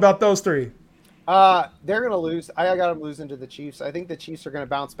are you feeling about those 3? They're going to lose. I got them losing to the Chiefs. I think the Chiefs are going to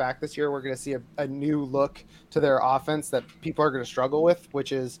bounce back this year. We're going to see a new look to their offense that people are going to struggle with,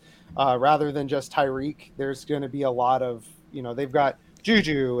 which is rather than just Tyreek, there's going to be a lot of, they've got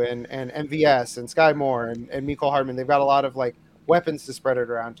Juju and MVS and Sky Moore and Mecole Hardman. They've got a lot of like weapons to spread it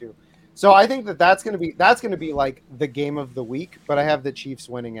around to. So I think that's going to be like the game of the week, but I have the Chiefs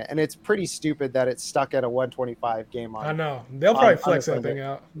winning it. And it's pretty stupid that it's stuck at a 125 game on. I know. They'll probably flex that thing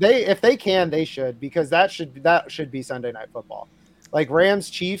out. If they can, they should, because that should be Sunday Night Football. Like Rams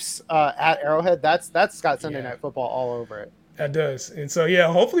Chiefs at Arrowhead, that's got Sunday Night Football all over it. That does. And so,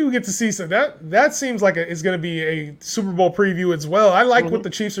 yeah, hopefully we get to see some. That seems like it's going to be a Super Bowl preview as well. I like what the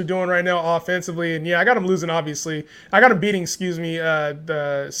Chiefs are doing right now offensively. And, yeah, I got them losing, obviously. I got them beating,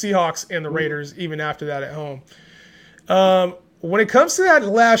 the Seahawks and the Raiders even after that at home. When it comes to that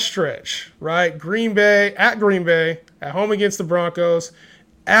last stretch, right, Green Bay, at home against the Broncos,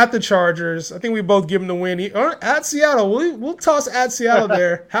 at the Chargers. I think we both give them the win. At Seattle, we'll toss at Seattle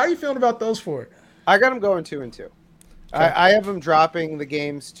there. How are you feeling about those four? I got them going 2-2. Okay. I have them dropping the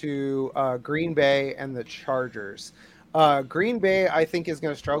games to Green Bay and the Chargers. Green Bay, I think, is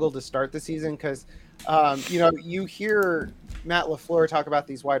going to struggle to start the season because, you hear Matt LaFleur talk about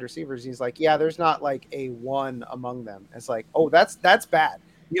these wide receivers. He's like, yeah, there's not like a one among them. It's like, oh, that's bad.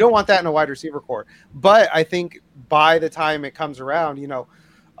 You don't want that in a wide receiver core. But I think by the time it comes around,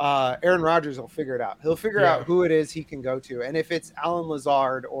 Aaron Rodgers will figure it out. He'll figure out who it is he can go to. And if it's Alan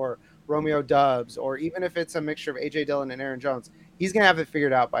Lazard or Romeo Doubs, or even if it's a mixture of A.J. Dillon and Aaron Jones, he's going to have it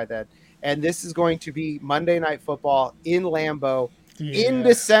figured out by then. And this is going to be Monday Night Football in Lambeau in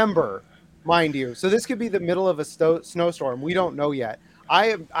December, mind you. So this could be the middle of a snowstorm. We don't know yet.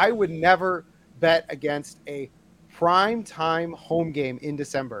 I would never bet against a prime time home game in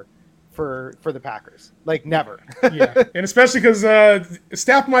December for the Packers. Like, never. Yeah, and especially because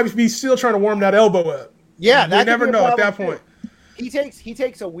staff might be still trying to warm that elbow up. Yeah, you never know at that point. He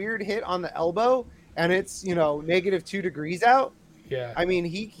takes a weird hit on the elbow, and it's -2 degrees out. Yeah, I mean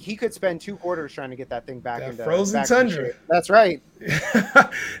he could spend 2 quarters trying to get that thing back into frozen tundra. That's right.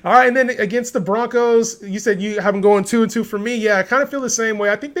 All right, and then against the Broncos, you said you have them going 2-2 for me. Yeah, I kind of feel the same way.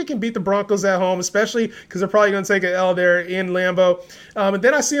 I think they can beat the Broncos at home, especially because they're probably going to take an L there in Lambeau. And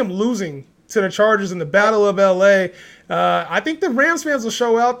then I see them losing to the Chargers in the Battle of LA. I think the Rams fans will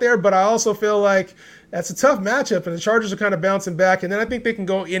show out there, but I also feel like that's a tough matchup, and the Chargers are kind of bouncing back. And then I think they can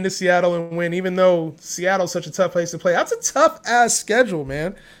go into Seattle and win, even though Seattle's such a tough place to play. That's a tough-ass schedule,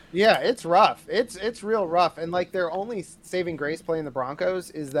 man. Yeah, it's rough. It's real rough. And, like, their only saving grace playing the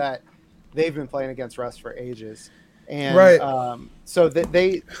Broncos is that they've been playing against Russ for ages. And so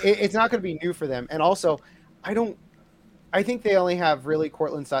it's not going to be new for them. And also, I think they only have really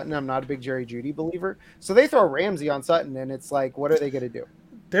Courtland Sutton. I'm not a big Jerry Jeudy believer. So they throw Ramsey on Sutton, and it's like, what are they going to do?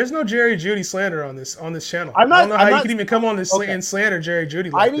 There's no Jerry Jeudy slander on this channel. I don't know how you can even come on this and slander Jerry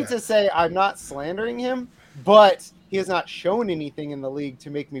Jeudy like that. I need to say I'm not slandering him, but he has not shown anything in the league to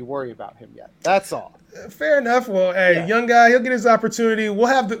make me worry about him yet. That's all. Fair enough. Well, hey, young guy, he'll get his opportunity. We'll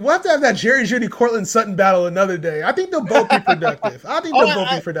have to have that Jerry Jeudy Courtland Sutton battle another day. I think they'll both be productive.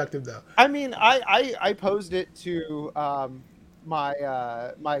 Be productive though. I mean, I posed it to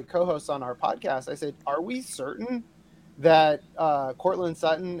my co-hosts on our podcast. I said, "Are we certain that Courtland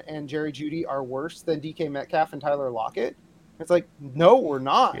Sutton and Jerry Jeudy are worse than DK Metcalf and Tyler Lockett?" It's like, no, we're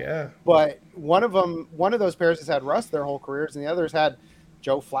not. Yeah. But one of those pairs has had Russ their whole careers, and the others had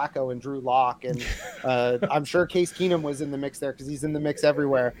Joe Flacco and Drew Lock, and I'm sure Case Keenum was in the mix there because he's in the mix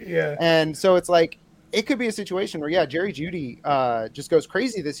everywhere. Yeah. And so it's like, it could be a situation where, Jerry Jeudy just goes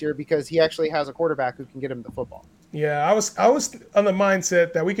crazy this year because he actually has a quarterback who can get him the football. Yeah, I was on the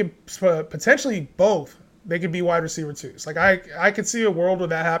mindset that we could potentially both. They could be wide receiver twos. Like I could see a world where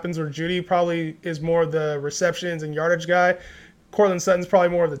that happens, where Jeudy probably is more of the receptions and yardage guy. Courtland Sutton's probably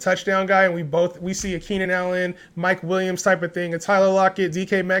more of the touchdown guy, and we see a Keenan Allen, Mike Williams type of thing, a Tyler Lockett,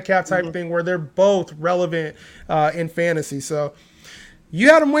 DK Metcalf type of thing, where they're both relevant in fantasy. So you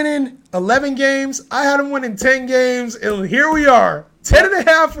had them winning 11 games. I had them winning 10 games, and here we are,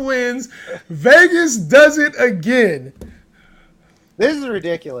 10.5 wins. Vegas does it again. This is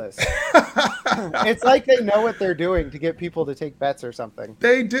ridiculous. It's like they know what they're doing to get people to take bets or something.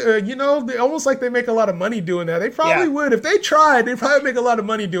 They do. They almost like they make a lot of money doing that. They probably would. If they tried, they'd probably make a lot of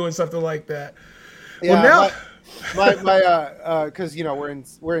money doing something like that. Yeah, well, now, because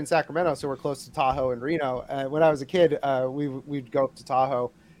we're in Sacramento, so we're close to Tahoe and Reno. When I was a kid, we'd go up to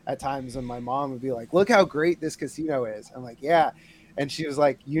Tahoe at times, and my mom would be like, "Look how great this casino is." I'm like, "Yeah." And she was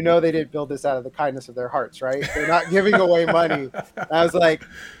like, they didn't build this out of the kindness of their hearts, right? They're not giving away money. And I was like,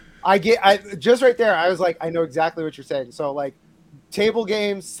 just right there, I was like, I know exactly what you're saying. So, like, table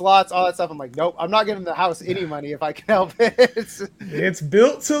games, slots, all that stuff. I'm like, nope, I'm not giving the house any money if I can help it. It's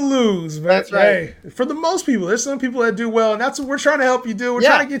built to lose, man. That's right. Hey, for the most people, there's some people that do well, and that's what we're trying to help you do. We're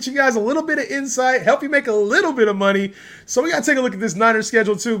trying to get you guys a little bit of insight, help you make a little bit of money. So we got to take a look at this Niners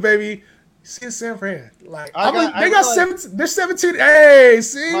schedule too, baby. See San Fran. Like they're 17. Hey,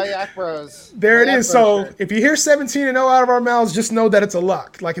 see? My Yak Bros. There it is. So if you hear 17-0 out of our mouths, just know that it's a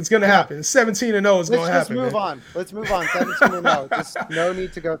lock. Like it's gonna happen. 17-0 is gonna happen. Let's move on. 17-0. Just no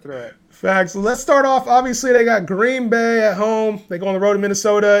need to go through it. Facts. So let's start off. Obviously, they got Green Bay at home. They go on the road to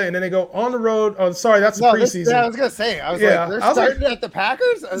Minnesota, and then they go on the road. Oh, sorry, that's the preseason. I was gonna say. I was like, they're starting at the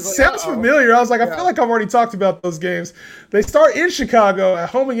Packers. Sounds familiar. I was like, I feel like I've already talked about those games. They start in Chicago at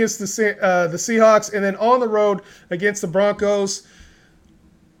home against the Seahawks, and then on the road against the Broncos.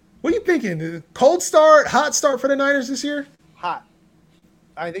 What are you thinking? Cold start, hot start for the Niners this year? Hot.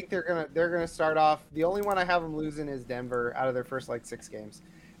 I think they're gonna start off. The only one I have them losing is Denver out of their first 6 games.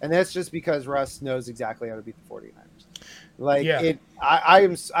 And that's just because Russ knows exactly how to beat the 49ers. I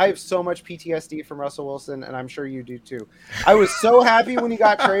have so much PTSD from Russell Wilson, and I'm sure you do too. I was so happy when he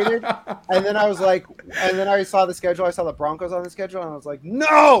got traded, and then I saw the schedule. I saw the Broncos on the schedule, and I was like,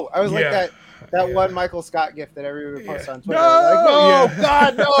 no! I was like that one Michael Scott gift that everyone posts on Twitter.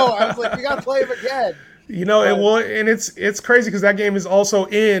 God, no! I was like, we gotta play him again. And it's crazy because that game is also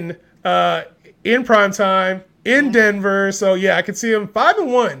in prime time. In Denver, so I could see them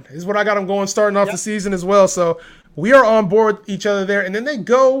 5-1 is what I got them going starting off the season as well. So we are on board with each other there, and then they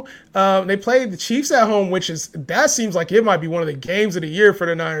go. They play the Chiefs at home, that seems like it might be one of the games of the year for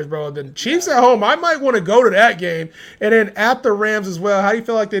the Niners, bro. The Chiefs at home, I might want to go to that game, and then at the Rams as well. How do you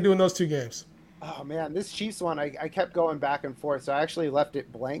feel like they do in those 2 games? Oh man, this Chiefs one, I kept going back and forth, so I actually left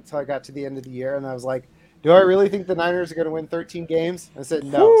it blank till I got to the end of the year, and I was like, do I really think the Niners are going to win 13 games? I said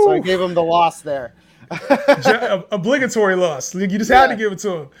no, so I gave them the loss there. Obligatory loss. You just had to give it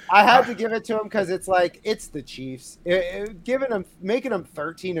to him. I had to give it to him because it's the Chiefs. Making them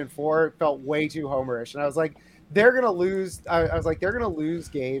 13-4 felt way too homerish, and I was like, they're gonna lose. I was like, they're gonna lose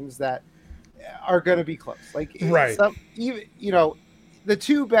games that are gonna be close. The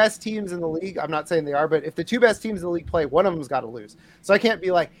 2 best teams in the league. I'm not saying they are, but if the 2 best teams in the league play, one of them's got to lose. So I can't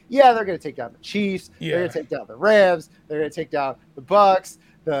be like, they're gonna take down the Chiefs. They're gonna take down the Rams. They're gonna take down the Bucks.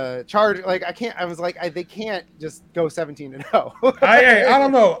 The Chargers, I can't. I was like, they can't just go 17-0. I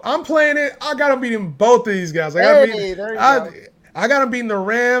don't know. I'm playing it. I got them beating both of these guys. I got them beating the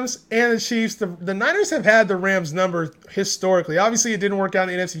Rams and the Chiefs. The Niners have had the Rams number historically. Obviously, it didn't work out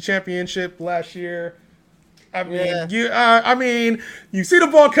in the NFC Championship last year. I mean, you see the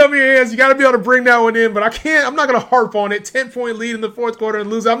ball come in your hands. You got to be able to bring that one in. But I'm not going to harp on it. 10-point lead in the fourth quarter and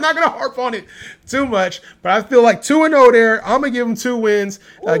lose. I'm not going to harp on it too much. But I feel like 2-0 there. I'm going to give them 2 wins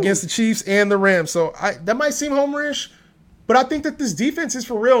against the Chiefs and the Rams. So that might seem homerish, but I think that this defense is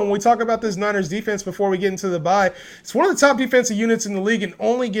for real. When we talk about this Niners defense before we get into the bye, it's one of the top defensive units in the league and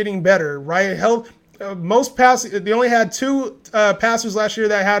only getting better, right? Most passes, they only had 2 passers last year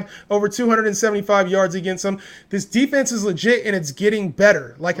that had over 275 yards against them. This defense is legit and it's getting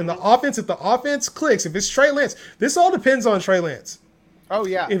better. Like in the offense, if the offense clicks, if it's Trey Lance, this all depends on Trey Lance. Oh,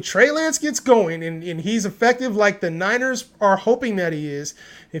 yeah. If Trey Lance gets going and he's effective like the Niners are hoping that he is,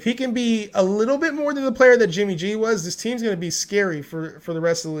 if he can be a little bit more than the player that Jimmy G was, this team's going to be scary for the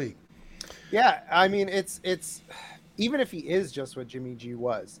rest of the league. Yeah, I mean, it's even if he is just what Jimmy G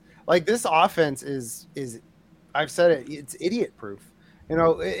was, this offense is I've said it, it's idiot proof.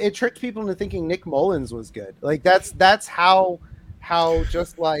 It tricked people into thinking Nick Mullins was good. That's how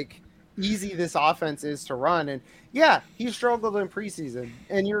just easy this offense is to run. And he struggled in preseason,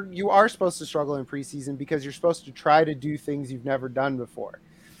 and you are supposed to struggle in preseason because you're supposed to try to do things you've never done before.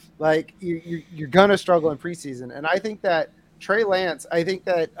 You're gonna struggle in preseason. And I think that Trey Lance,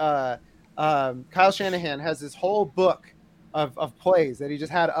 Kyle Shanahan has this whole book of plays that he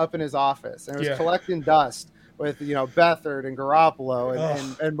just had up in his office, and it was collecting dust with Beathard and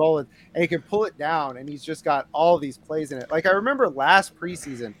Garoppolo and Mullins, and he can pull it down, and he's just got all these plays in it. I remember last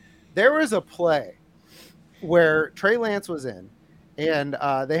preseason, there was a play where Trey Lance was in, and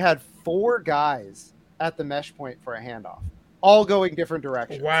they had 4 guys at the mesh point for a handoff, all going different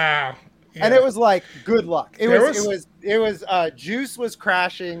directions. Wow. Yeah. And it was good luck. It was Juice was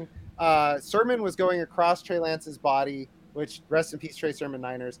crashing. Sermon was going across Trey Lance's body, which rest in peace, Trey Sermon,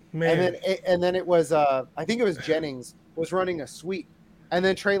 Niners. Man. And then it was I think it was Jennings was running a sweep, and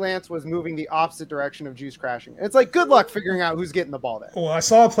then Trey Lance was moving the opposite direction of Juice crashing. It's good luck figuring out who's getting the ball there. Well, I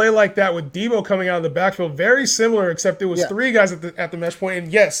saw a play like that with Debo coming out of the backfield, very similar, except it was 3 guys at the mesh point.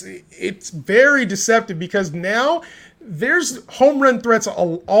 And yes, it's very deceptive because now there's home run threats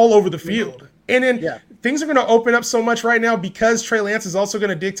all over the field. And then things are going to open up so much right now because Trey Lance is also going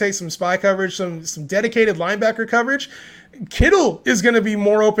to dictate some spy coverage, some dedicated linebacker coverage. Kittle is going to be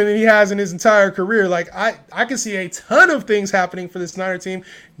more open than he has in his entire career. Like I can see a ton of things happening for this Niner team.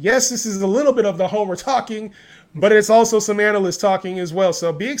 Yes, this is a little bit of the homer talking, but it's also some analysts talking as well.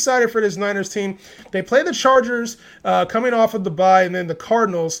 So be excited for this Niners team. They play the Chargers coming off of the bye, and then the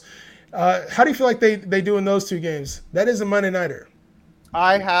Cardinals. How do you feel like they do in those two games? That is a Monday nighter.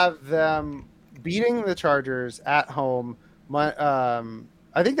 I have them beating the Chargers at home.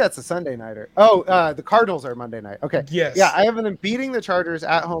 I think that's a Sunday nighter. Oh, the Cardinals are Monday night. Okay. Yes. Yeah, I have them beating the Chargers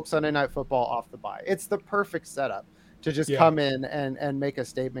at home Sunday Night Football off the bye. It's the perfect setup to just come in and make a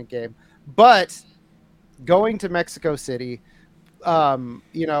statement game. But going to Mexico City, so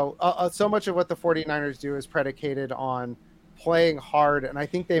much of what the 49ers do is predicated on playing hard, and I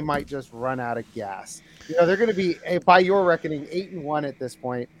think they might just run out of gas. They're going to be, by your reckoning, 8-1 at this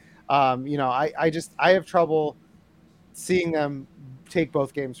point. I have trouble seeing them take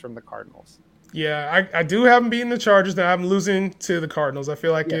both games from the Cardinals. Yeah, I do have them beating the Chargers. Now I'm losing to the Cardinals. I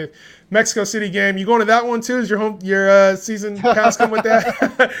feel like the Mexico City game. You going to that one too? Is your season pass come with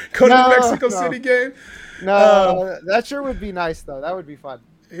that? Go to the Mexico City game. No, that sure would be nice though. That would be fun.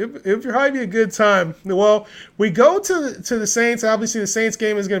 It would probably be a good time. Well, we go to the Saints. Obviously, the Saints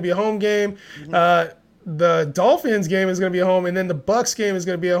game is going to be a home game. Mm-hmm. The Dolphins game is going to be a home, and then the Bucs game is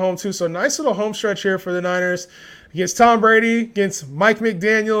going to be a home too. So nice little home stretch here for the Niners against Tom Brady, against Mike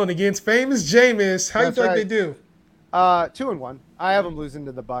McDaniel, and against famous Jameis. How do you feel like they do? 2-1. I have them losing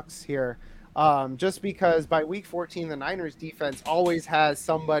to the Bucs here, just because by week 14 the Niners defense always has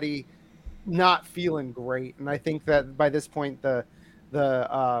somebody not feeling great, and I think that by this point the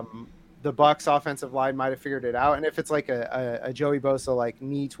Bucs offensive line might have figured it out. And if it's like a Joey Bosa like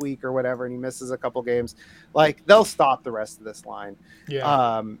knee tweak or whatever, and he misses a couple games, like they'll stop the rest of this line.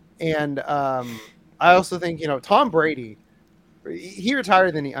 Yeah. I also think, Tom Brady, he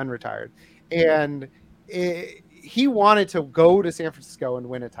retired, then he unretired, and he wanted to go to San Francisco and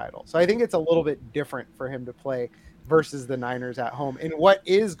win a title. So I think it's a little bit different for him to play versus the Niners at home in what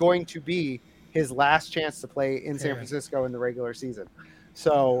is going to be his last chance to play in San Francisco in the regular season.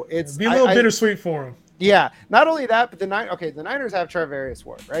 So it's be a little bittersweet for him. Yeah. Not only that, but the Niners have Charvarius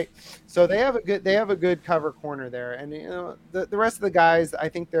Ward, right? So they have a good cover corner there, and the rest of the guys, I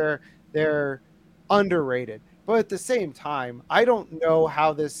think they're underrated. But at the same time, I don't know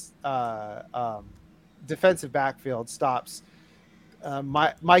how this defensive backfield stops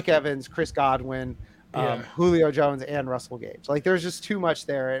Mike Evans, Chris Godwin, Julio Jones, and Russell Gage. Like there's just too much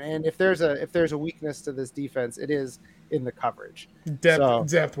there, and if there's a weakness to this defense, it is in the coverage.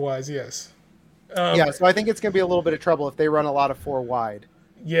 Depth wise, yes. So I think it's going to be a little bit of trouble if they run a lot of 4 wide.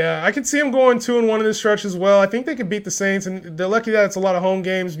 Yeah, I can see them going 2-1 in this stretch as well. I think they could beat the Saints, and they're lucky that it's a lot of home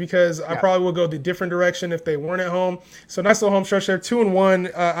games because I probably would go the different direction if they weren't at home. So nice little home stretch there.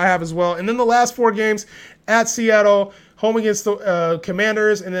 2-1 I have as well. And then the last 4 games at Seattle, home against the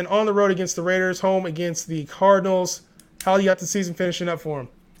Commanders, and then on the road against the Raiders, home against the Cardinals. How you got the season finishing up for them?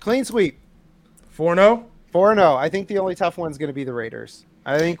 Clean sweep. 4-0? 4-0. I think the only tough one's going to be the Raiders.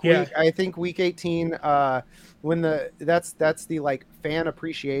 I think week 18 that's the like fan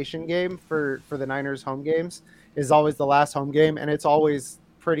appreciation game for the Niners home games is always the last home game, and it's always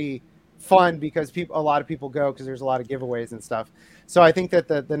pretty fun because a lot of people go because there's a lot of giveaways and stuff. So I think that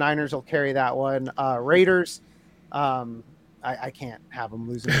the Niners will carry that one. Raiders, I can't have them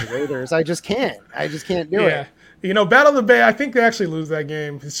losing to the Raiders. I just can't do it. Battle of the Bay, I think they actually lose that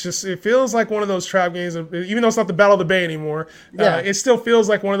game. It's just, it feels like one of those trap games, even though it's not the Battle of the Bay anymore. It still feels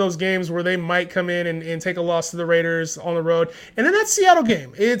like one of those games where they might come in and take a loss to the Raiders on the road. And then that Seattle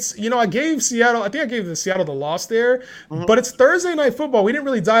game, it's, I gave the Seattle the loss there, but it's Thursday Night Football. We didn't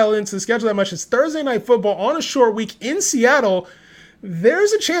really dial into the schedule that much. It's Thursday Night Football on a short week in Seattle.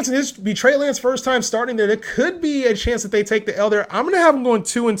 There's a chance, and this be Trey Lance's first time starting there. There could be a chance that they take the L there. I'm going to have them going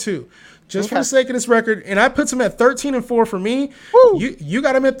 2-2. Just for the sake of this record, and I put them at 13-4 for me. Woo! You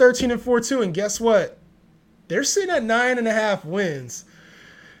got them at 13-4 too, and guess what? They're sitting at 9.5 wins.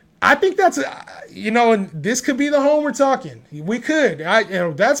 I think that's and this could be the home we're talking. We could,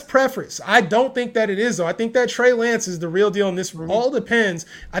 that's preference. I don't think that it is though. I think that Trey Lance is the real deal, and this all depends.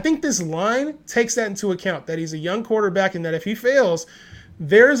 I think this line takes that into account, that he's a young quarterback, and that if he fails,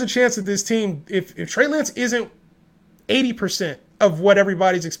 there is a chance that this team, if Trey Lance isn't 80% of what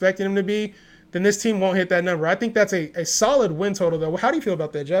everybody's expecting him to be, then this team won't hit that number. I think that's a solid win total, though. How do you feel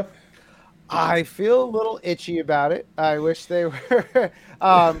about that, Jeff? I feel a little itchy about it. I wish they were,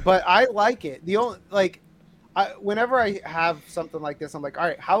 but I like it. Whenever I have something like this, I'm like, all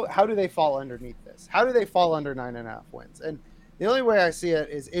right, how do they fall underneath this? How do they fall under 9.5 wins? And The only way I see it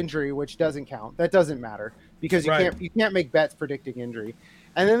is injury, which doesn't count. That doesn't matter because Right. you can't make bets predicting injury.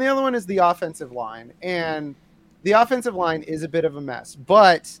 And then the other one is the offensive line. And the offensive line is a bit of a mess.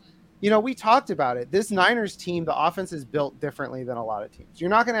 But, we talked about it. This Niners team, the offense is built differently than a lot of teams.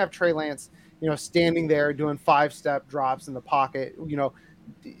 You're not going to have Trey Lance, standing there doing 5-step drops in the pocket,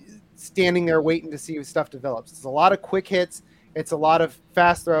 standing there waiting to see if stuff develops. It's a lot of quick hits. It's a lot of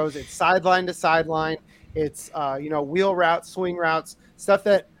fast throws. It's sideline to sideline. It's, wheel routes, swing routes, stuff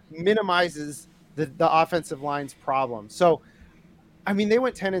that minimizes the offensive line's problem. So, I mean, they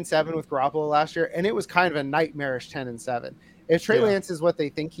went 10-7 with Garoppolo last year, and it was kind of a nightmarish 10-7. If Trey Lance is what they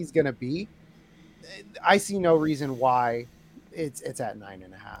think he's going to be, I see no reason why it's at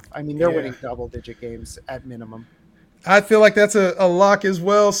 9.5. I mean, they're winning double-digit games at minimum. I feel like that's a lock as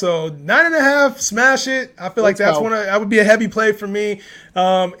well. So 9.5, smash it. I feel like that would be a heavy play for me.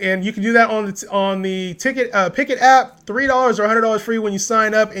 And you can do that on the ticket Pickett app, $3 or $100 free when you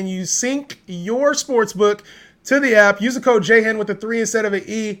sign up and you sync your sportsbook to the app. Use the code JHEN with a 3 instead of an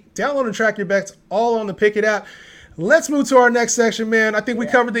E. Download and track your bets all on the Pickett app. Let's move to our next section, man. I think we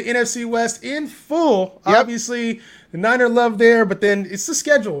covered the NFC West in full. Yep. Obviously, the Niner love there, but then it's the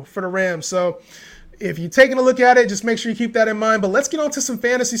schedule for the Rams. So if you're taking a look at it, just make sure you keep that in mind. But let's get on to some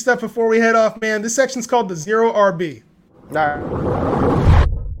fantasy stuff before we head off, man. This section's called the Zero RB. All right.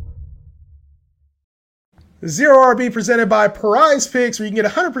 Zero RB presented by Prize Picks, where you can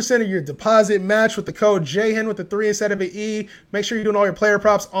get 100% of your deposit match with the code JHEN with the 3 instead of an E. Make sure you're doing all your player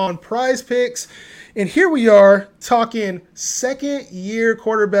props on Prize Picks. And here we are talking second-year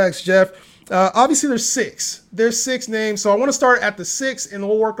quarterbacks, Jeff. Obviously, there's six. There's 6 names, so I want to start at the 6, and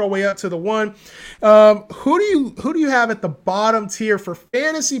we'll work our way up to the 1. Who do you have at the bottom tier for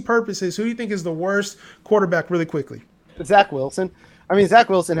fantasy purposes? Who do you think is the worst quarterback, really quickly? Zach Wilson. I mean, Zach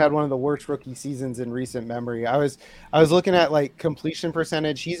Wilson had one of the worst rookie seasons in recent memory. I was looking at like completion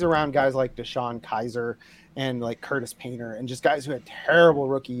percentage. He's around guys like Deshaun Kaiser and like Curtis Painter and just guys who had terrible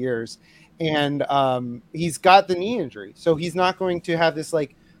rookie years. And he's got the knee injury, so he's not going to have this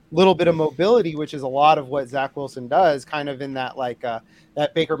like little bit of mobility, which is a lot of what Zach Wilson does, kind of in that like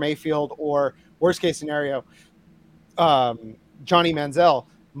that Baker Mayfield or worst case scenario, Johnny Manziel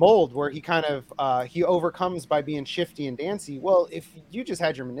mold, where he kind of he overcomes by being shifty and dancy. Well, if you just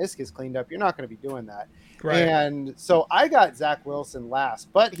had your meniscus cleaned up, you're not going to be doing that. Right. And so I got Zach Wilson last,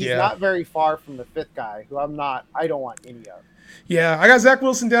 but he's not very far from the 5th guy who I don't want any of. Yeah, I got Zach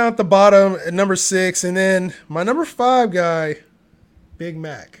Wilson down at the bottom at number 6, and then my number 5 guy, Big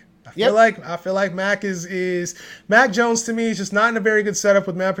Mac. I feel like Mac is Mac Jones to me is just not in a very good setup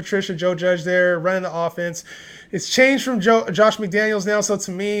with Matt Patricia, Joe Judge there running the offense. It's changed from Josh McDaniels now, so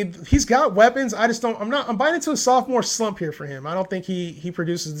to me, he's got weapons. I'm buying into a sophomore slump here for him. I don't think he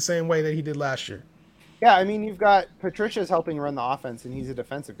produces the same way that he did last year. Yeah, I mean, you've got Patricia's helping run the offense, and he's a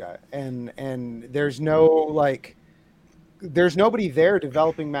defensive guy, and there's nobody there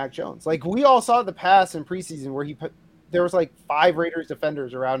developing Mac Jones. Like we all saw the pass in preseason where there was like 5 Raiders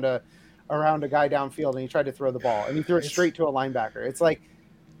defenders around a guy downfield, and he tried to throw the ball, and he threw it straight to a linebacker. It's like,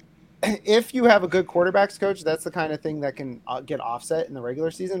 if you have a good quarterbacks coach, that's the kind of thing that can get offset in the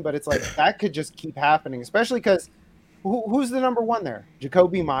regular season. But it's like that could just keep happening, especially because who's the number 1 there?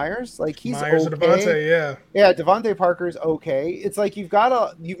 Jacoby Myers, like he's Myers okay. Or Devontae, yeah. Devontae Parker's okay. It's like you've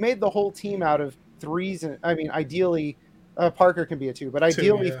made the whole team out of 3s, and I mean, ideally, Parker can be a 2, but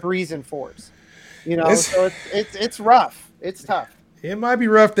ideally 3s and 4s. So it's rough. It's tough. It might be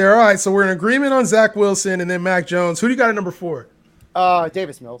rough there. All right, so we're in agreement on Zach Wilson and then Mac Jones. Who do you got at number 4?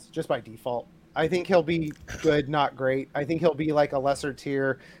 Davis Mills, just by default. I think he'll be good, not great. I think he'll be like a lesser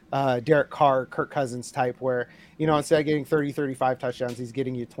tier Derek Carr, Kirk Cousins type where, instead of getting 30, 35 touchdowns, he's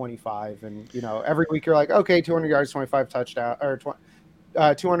getting you 25. And, every week you're like, okay, 200 yards, 25 touchdown, or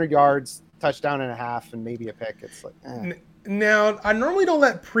 200 yards, touchdown and a half, and maybe a pick. It's like, Now, I normally don't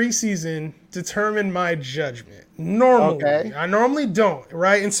let preseason determine my judgment. Normally. Okay. I normally don't,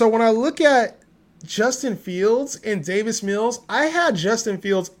 right? And so when I look at Justin Fields and Davis Mills, I had Justin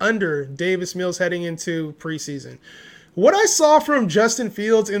Fields under Davis Mills heading into preseason. What I saw from Justin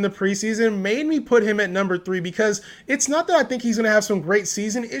Fields in the preseason made me put him at number 3 because it's not that I think he's going to have some great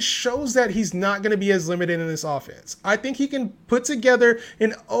season. It shows that he's not going to be as limited in this offense. I think he can put together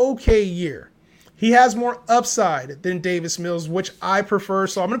an okay year. He has more upside than Davis Mills, which I prefer.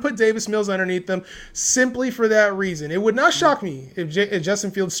 So I'm going to put Davis Mills underneath them simply for that reason. It would not shock me if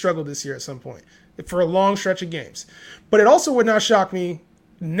Justin Fields struggled this year at some point for a long stretch of games. But it also would not shock me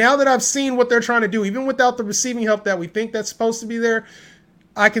now that I've seen what they're trying to do, even without the receiving help that we think that's supposed to be there.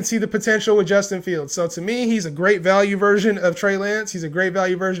 I can see the potential with Justin Fields. So to me, he's a great value version of Trey Lance. He's a great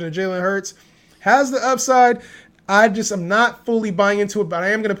value version of Jalen Hurts. Has the upside. I'm not fully buying into it, but I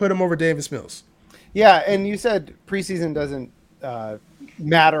am going to put him over Davis Mills. Yeah, and you said preseason doesn't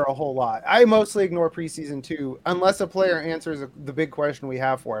matter a whole lot. I mostly ignore preseason too, unless a player answers the big question we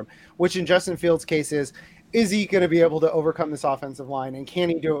have for him, which in Justin Fields' case is he going to be able to overcome this offensive line, and can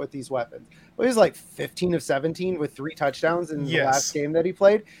he do it with these weapons? Well, he was like 15 of 17 with 3 touchdowns in the last game that he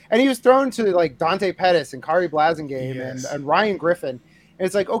played, and he was thrown to like Dante Pettis and Kari Blasingame and Ryan Griffin. And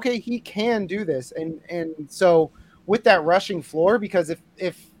it's like, okay, he can do this, and so with that rushing floor, because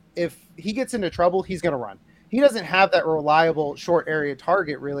if he gets into trouble, he's going to run. He doesn't have that reliable short area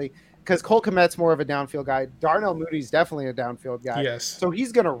target really, because Cole Kmet's more of a downfield guy. Darnell Moody's definitely a downfield guy. Yes. So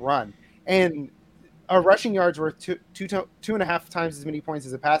he's going to run. And a rushing yard's worth 2.5 times as many points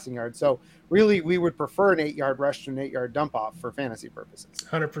as a passing yard. So really, we would prefer an 8-yard rush to an 8-yard dump off for fantasy purposes.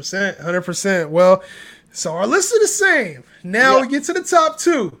 100%. Well, so our list is the same. Now we get to the top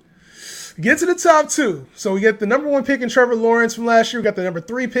two. So we get the number 1 pick in Trevor Lawrence from last year. We got the number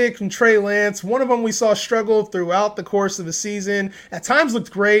 3 pick from Trey Lance. One of them we saw struggle throughout the course of the season. At times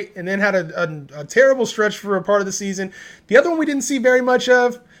looked great and then had a terrible stretch for a part of the season. The other one we didn't see very much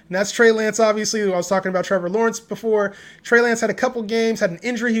of, and that's Trey Lance, obviously. I was talking about Trevor Lawrence before. Trey Lance had a couple games, had an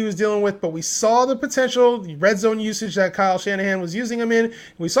injury he was dealing with, but we saw the potential, the red zone usage that Kyle Shanahan was using him in.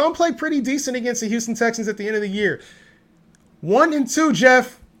 We saw him play pretty decent against the Houston Texans at the end of the year. 1 and 2,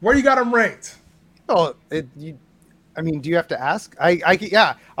 Jeff. Where you got him ranked? Oh, do you have to ask?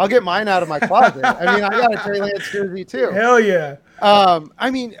 I'll get mine out of my closet. I got a Trey Lance jersey too. Hell yeah.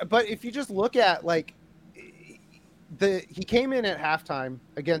 But if you just look at like he came in at halftime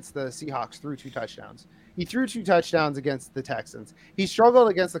against the Seahawks, threw 2 touchdowns. He threw 2 touchdowns against the Texans. He struggled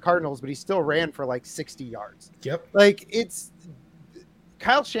against the Cardinals, but he still ran for like 60 yards. Yep. Like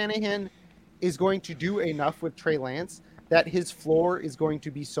Kyle Shanahan is going to do enough with Trey Lance that his floor is going to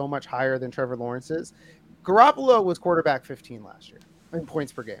be so much higher than Trevor Lawrence's. Garoppolo was quarterback 15 last year in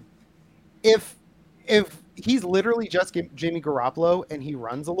points per game. If he's literally just Jimmy Garoppolo and he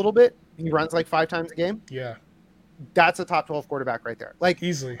runs a little bit, he runs like 5 times a game. Yeah. That's a top 12 quarterback right there. Like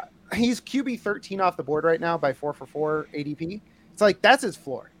easily. He's QB 13 off the board right now by 444 ADP. It's like, that's his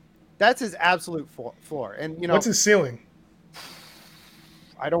floor. That's his absolute floor. And what's his ceiling?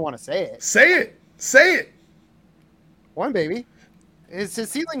 I don't want to say it. Say it. 1, baby. His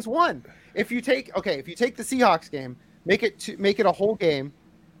ceiling's 1. If you take the Seahawks game, make it a whole game,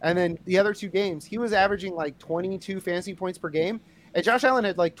 and then the other 2 games, he was averaging like 22 fantasy points per game, and Josh Allen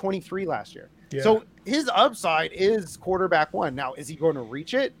had like 23 last year. Yeah. So his upside is quarterback 1. Now, is he going to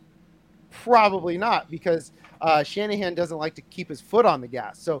reach it? Probably not, because Shanahan doesn't like to keep his foot on the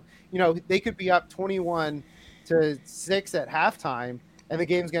gas. So they could be up 21-6 at halftime, and the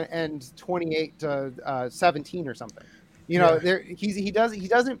game's going to end 28-17 or something. He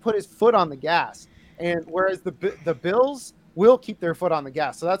doesn't put his foot on the gas, and whereas the Bills will keep their foot on the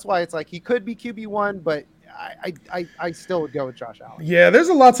gas. So that's why it's like he could be QB1, but I still would go with Josh Allen. Yeah, there's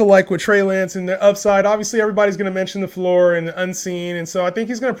a lot to like with Trey Lance and the upside. Obviously, everybody's going to mention the floor and the unseen, and so I think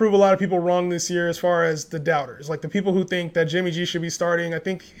he's going to prove a lot of people wrong this year as far as the doubters, like the people who think that Jimmy G should be starting. I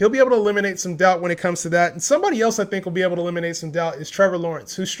think he'll be able to eliminate some doubt when it comes to that. And somebody else I think will be able to eliminate some doubt is Trevor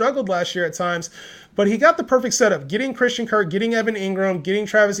Lawrence, who struggled last year at times, but he got the perfect setup, getting Christian Kirk, getting Evan Ingram, getting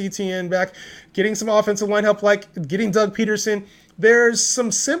Travis Etienne back, getting some offensive line help, like getting Doug Peterson. There's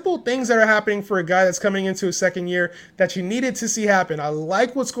some simple things that are happening for a guy that's coming into his second year that you needed to see happen. I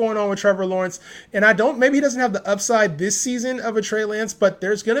like what's going on with Trevor Lawrence, and maybe he doesn't have the upside this season of a Trey Lance, but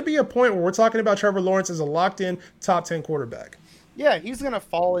there's going to be a point where we're talking about Trevor Lawrence as a locked-in top 10 quarterback. Yeah, he's going to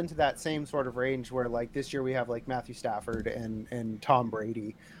fall into that same sort of range where like this year we have like Matthew Stafford and Tom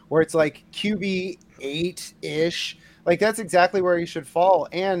Brady, where it's like QB 8-ish. Like that's exactly where he should fall.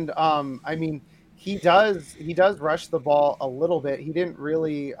 And he does rush the ball a little bit. He didn't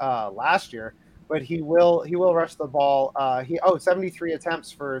really last year, but he will rush the ball. 73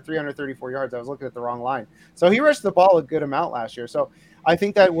 attempts for 334 yards. I was looking at the wrong line. So he rushed the ball a good amount last year. So I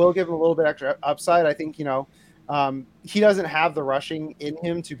think that will give him a little bit extra upside. I think, he doesn't have the rushing in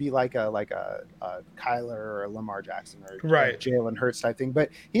him to be like a Kyler or a Lamar Jackson or Jalen Hurts type thing. But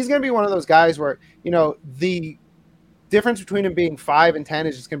he's going to be one of those guys where, the difference between him being 5 and 10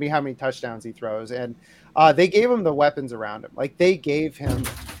 is just going to be how many touchdowns he throws. And they gave him the weapons around him. Like they gave him,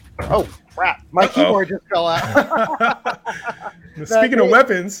 oh crap, my keyboard just fell out. Speaking of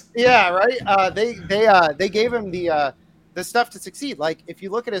weapons. Yeah, right. They gave him the stuff to succeed. Like if you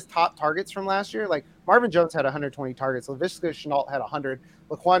look at his top targets from last year, like Marvin Jones had 120 targets. Laviska Shenault had 100.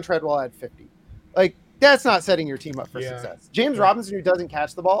 Laquan Treadwell had 50. Like that's not setting your team up for success. James Robinson, who doesn't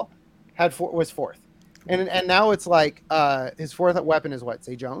catch the ball, was 4th. And now it's like his fourth weapon is what?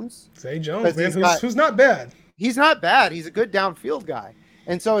 Zay Jones? Zay Jones, man, He's who's not bad. He's not bad. He's a good downfield guy.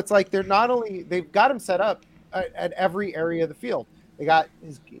 And so it's like they've got him set up at every area of the field. They got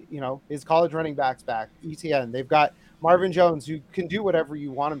his college running backs back, ETN. They've got Marvin Jones, who can do whatever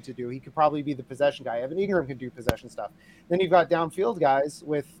you want him to do. He could probably be the possession guy. Evan Ingram can do possession stuff. Then you've got downfield guys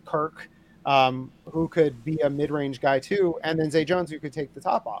with Kirk, who could be a mid-range guy too, and then Zay Jones, who could take the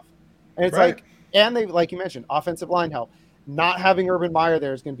top off. And it's Right. and they, like you mentioned, offensive line help. Not having Urban Meyer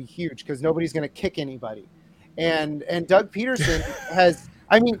there is going to be huge because nobody's going to kick anybody. And Doug Peterson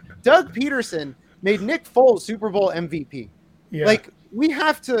Doug Peterson made Nick Foles Super Bowl MVP. Yeah. Like we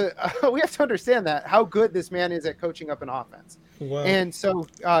have to understand that how good this man is at coaching up an offense. Wow. And so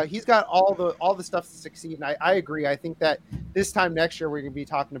he's got all the stuff to succeed. And I agree. I think that this time next year we're going to be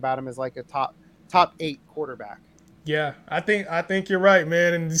talking about him as like a top 8 quarterback. Yeah, I think you're right,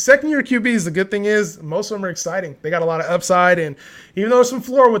 man. And the second-year QBs, the good thing is most of them are exciting. They got a lot of upside, and even though there's some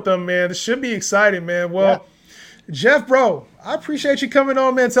floor with them, man, this should be exciting, man. Well, yeah. Jeff, bro, I appreciate you coming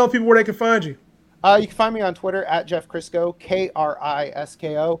on, man. Tell people where they can find you. You can find me on Twitter at Jeff Krisko,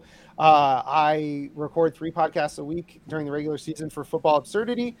 Krisko. I record 3 podcasts a week during the regular season for Football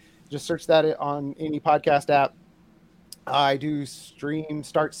Absurdity. Just search that on any podcast app. I do stream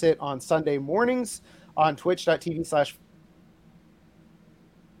Start Sit on Sunday mornings on twitch.tv/.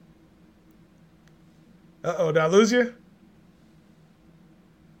 Uh-oh, did I lose you?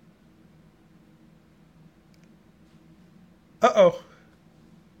 Uh-oh.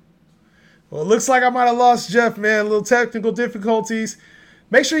 Well, it looks like I might have lost Jeff, man. A little technical difficulties.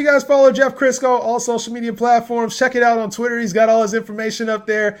 Make sure you guys follow Jeff Krisko, all social media platforms. Check it out on Twitter. He's got all his information up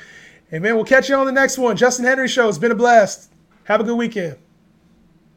there. And, man, we'll catch you on the next one. Justin Henry Show. It's been a blast. Have a good weekend.